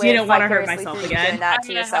didn't want to hurt myself again. Doing that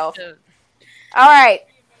to yourself. All right.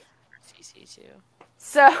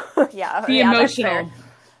 So yeah, Be emotional.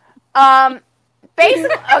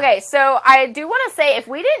 Basically, okay. So I do want to say, if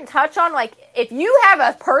we didn't touch on, like, if you have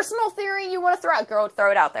a personal theory you want to throw out, girl,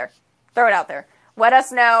 throw it out there. Throw it out there. Let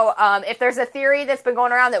us know if there's a theory that's been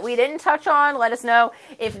going around that we didn't touch on. Let us know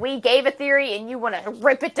if we gave a theory and you want to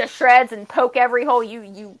rip it to shreds and poke every hole.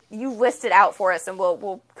 You list it out for us, and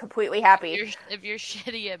we'll completely happy. If you're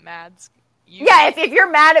shitty at Mads. If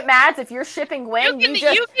you're mad at Mads, if you're shipping Gwen, you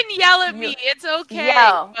can yell at me. It's okay.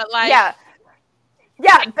 Yeah, but like, yeah.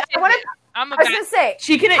 I was gonna say,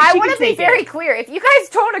 I want to be very clear. If you guys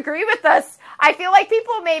don't agree with us, I feel like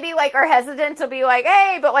people maybe like are hesitant to be like,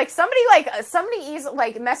 hey, but like somebody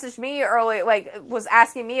messaged me early, like was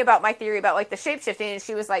asking me about my theory about like the shapeshifting, and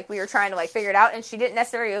she was like, we were trying to like figure it out, and she didn't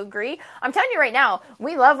necessarily agree. I'm telling you right now,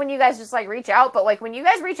 we love when you guys just like reach out, but like when you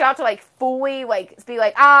guys reach out to like fully like be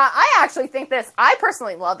like, I actually think this. I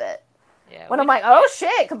personally love it. Yeah. When I'm like, oh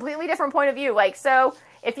shit, completely different point of view. Like so.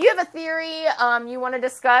 If you have a theory you want to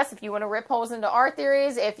discuss, if you want to rip holes into our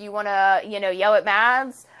theories, if you want to, yell at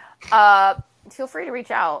Mads, feel free to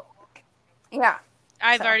reach out. Yeah.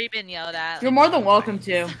 I've already been yelled at. You're more than welcome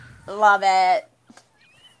to. Love it.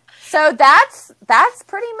 So that's that's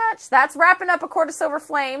wrapping up A Court of Silver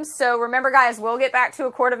Flames. So remember, guys, we'll get back to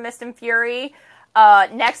A Court of Mist and Fury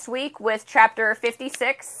next week with chapter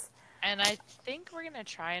 56. And I think we're going to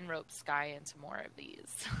try and rope Skye into more of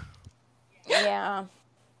these. Yeah.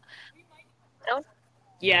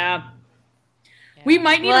 Yeah. We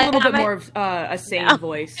might need a little bit more of a sane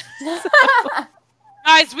voice.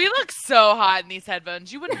 Guys, we look so hot in these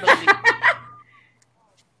headphones. You wouldn't believe it. I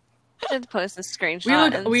should post a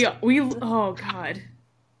screenshot. We oh god.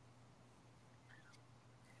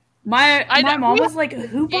 My mom was like,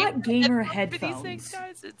 who bought gamer headphones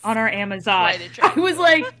on our Amazon? I was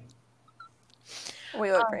like,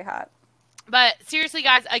 we look pretty hot. But seriously,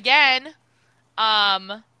 guys, again,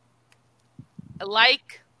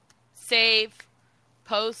 like, save,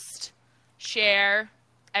 post, share,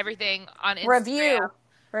 everything on Instagram.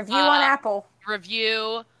 Review on Apple.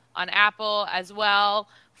 Review on Apple as well.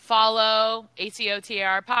 Follow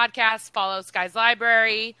ACOTR podcast. Follow Skye's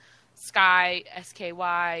Library. Skye,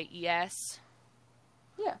 Skyes.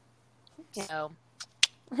 Yeah. So,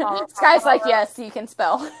 Skye's like, yes, you can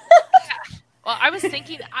spell. Well, I was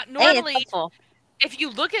thinking, normally, if you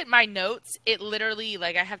look at my notes, it literally,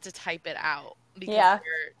 like, I have to type it out. Because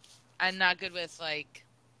I'm not good with, like,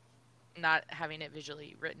 not having it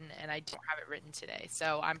visually written, and I don't have it written today.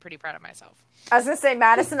 So I'm pretty proud of myself. I was going to say,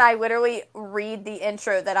 Madison and I literally read the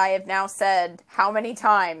intro that I have now said how many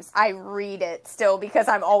times. I read it still because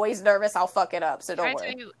I'm always nervous I'll fuck it up, so don't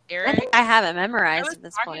worry. Tell you, Eric, I have it memorized at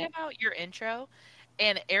this point. I was talking about your intro,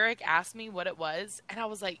 and Eric asked me what it was, and I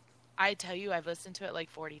was like, I tell you, I've listened to it like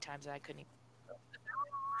 40 times, and I couldn't even.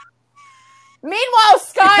 Meanwhile,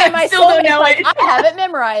 Skye, my soulmate, like, I have it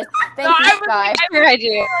memorized. Thank you, Skye. I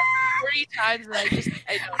do. 40 times, and I don't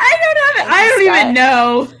have it. I don't even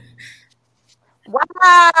know.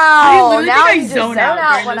 Wow. Now I zone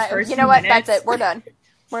out when you know what? Minutes. That's it. We're done.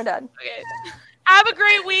 We're done. Okay. Have a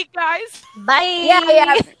great week, guys. Bye.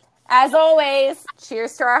 Yeah. As always,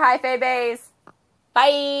 cheers to our high fae bays.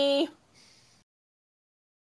 Bye.